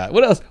else you got?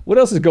 What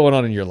else is going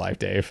on in your life,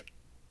 Dave?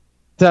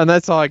 John,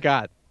 that's all I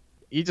got.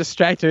 You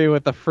distracted me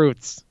with the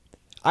fruits.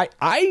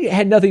 I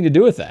had nothing to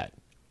do with that.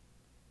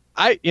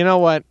 You know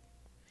what?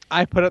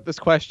 I put up this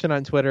question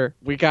on Twitter.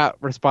 We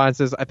got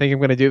responses. I think I'm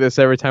going to do this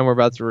every time we're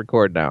about to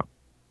record now.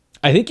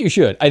 I think you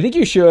should.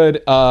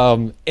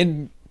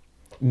 And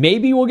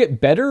maybe we'll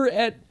get better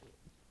at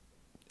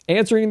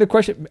answering the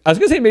question. I was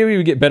going to say maybe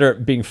we get better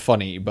at being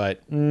funny, but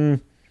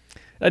that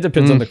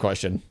depends on the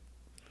question.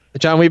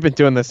 John, we've been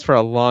doing this for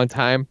a long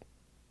time.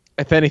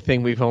 If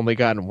anything, we've only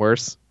gotten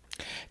worse.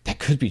 That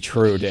could be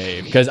true,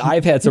 Dave, because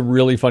I've had some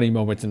really funny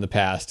moments in the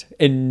past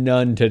and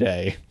none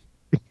today.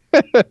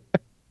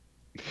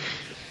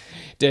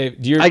 Dave,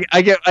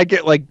 I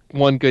get like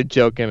one good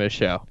joke in a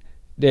show.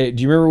 Dave,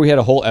 do you remember we had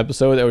a whole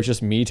episode that was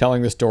just me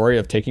telling the story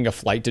of taking a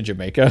flight to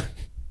Jamaica?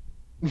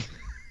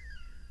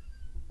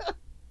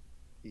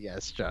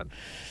 Yes, John.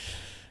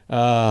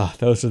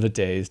 Those were the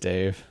days,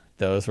 Dave.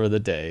 Those were the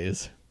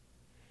days.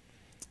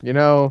 You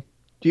know,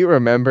 do you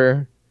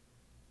remember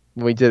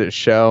when we did a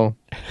show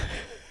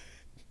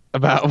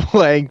about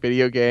playing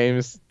video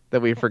games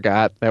that we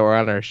forgot that were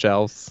on our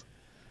shelves?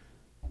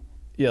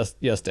 Yes,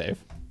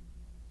 Dave.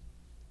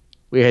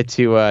 We had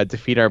to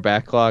defeat our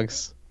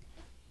backlogs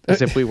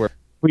as if we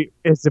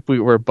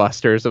were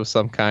busters of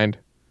some kind.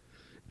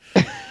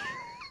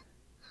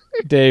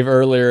 Dave,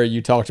 earlier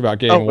you talked about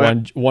getting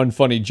one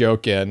funny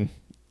joke in.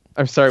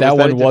 I'm sorry, That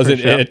was one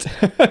wasn't a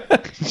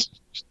different it.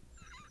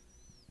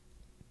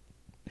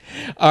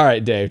 All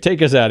right, Dave,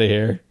 take us out of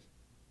here.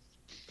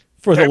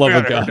 For the love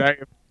of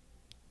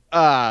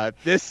God.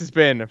 This has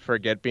been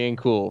Forget Being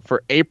Cool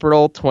for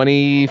April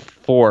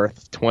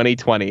 24th,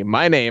 2020.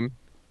 My name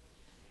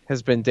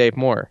has been Dave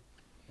Moore.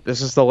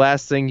 This is the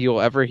last thing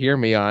you'll ever hear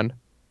me on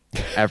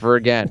ever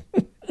again.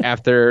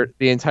 After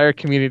the entire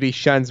community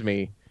shuns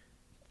me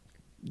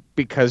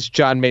because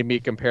John made me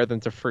compare them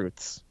to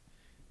fruits.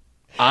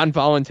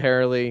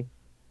 Involuntarily,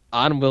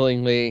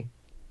 unwillingly,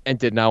 and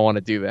did not want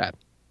to do that.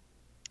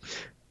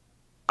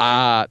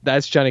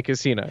 That's Johnny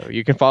Casino.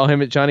 You can follow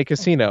him at Johnny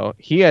Casino.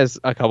 He has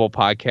a couple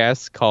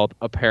podcasts called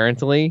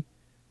Apparently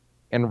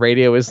and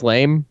Radio is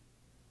Lame.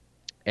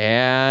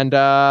 And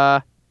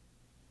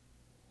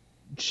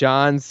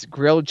John's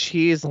Grilled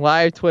Cheese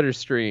live Twitter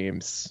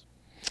streams.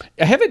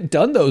 I haven't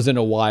done those in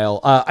a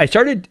while.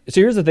 So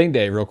here's the thing,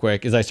 Dave, real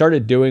quick, is I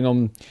started doing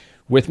them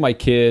with my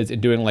kids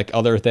and doing like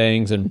other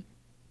things and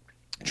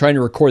trying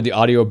to record the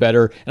audio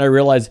better. And I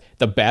realized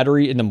the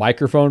battery in the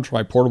microphone for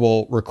my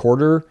portable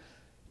recorder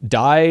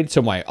died.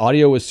 So my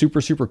audio was super,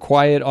 super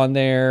quiet on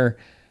there.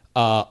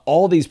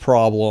 All these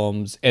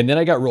problems. And then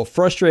I got real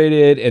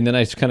frustrated. And then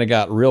I kind of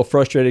got real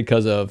frustrated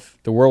because of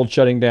the world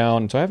shutting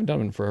down. So I haven't done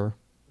them in forever.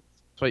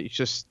 So you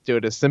just do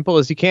it as simple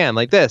as you can,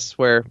 like this,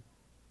 where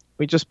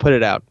we just put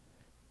it out.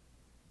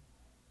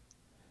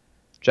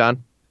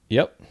 John?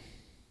 Yep.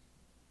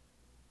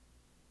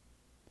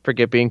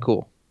 Forget Being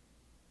Cool.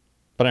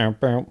 Ba-dum,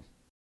 ba-dum.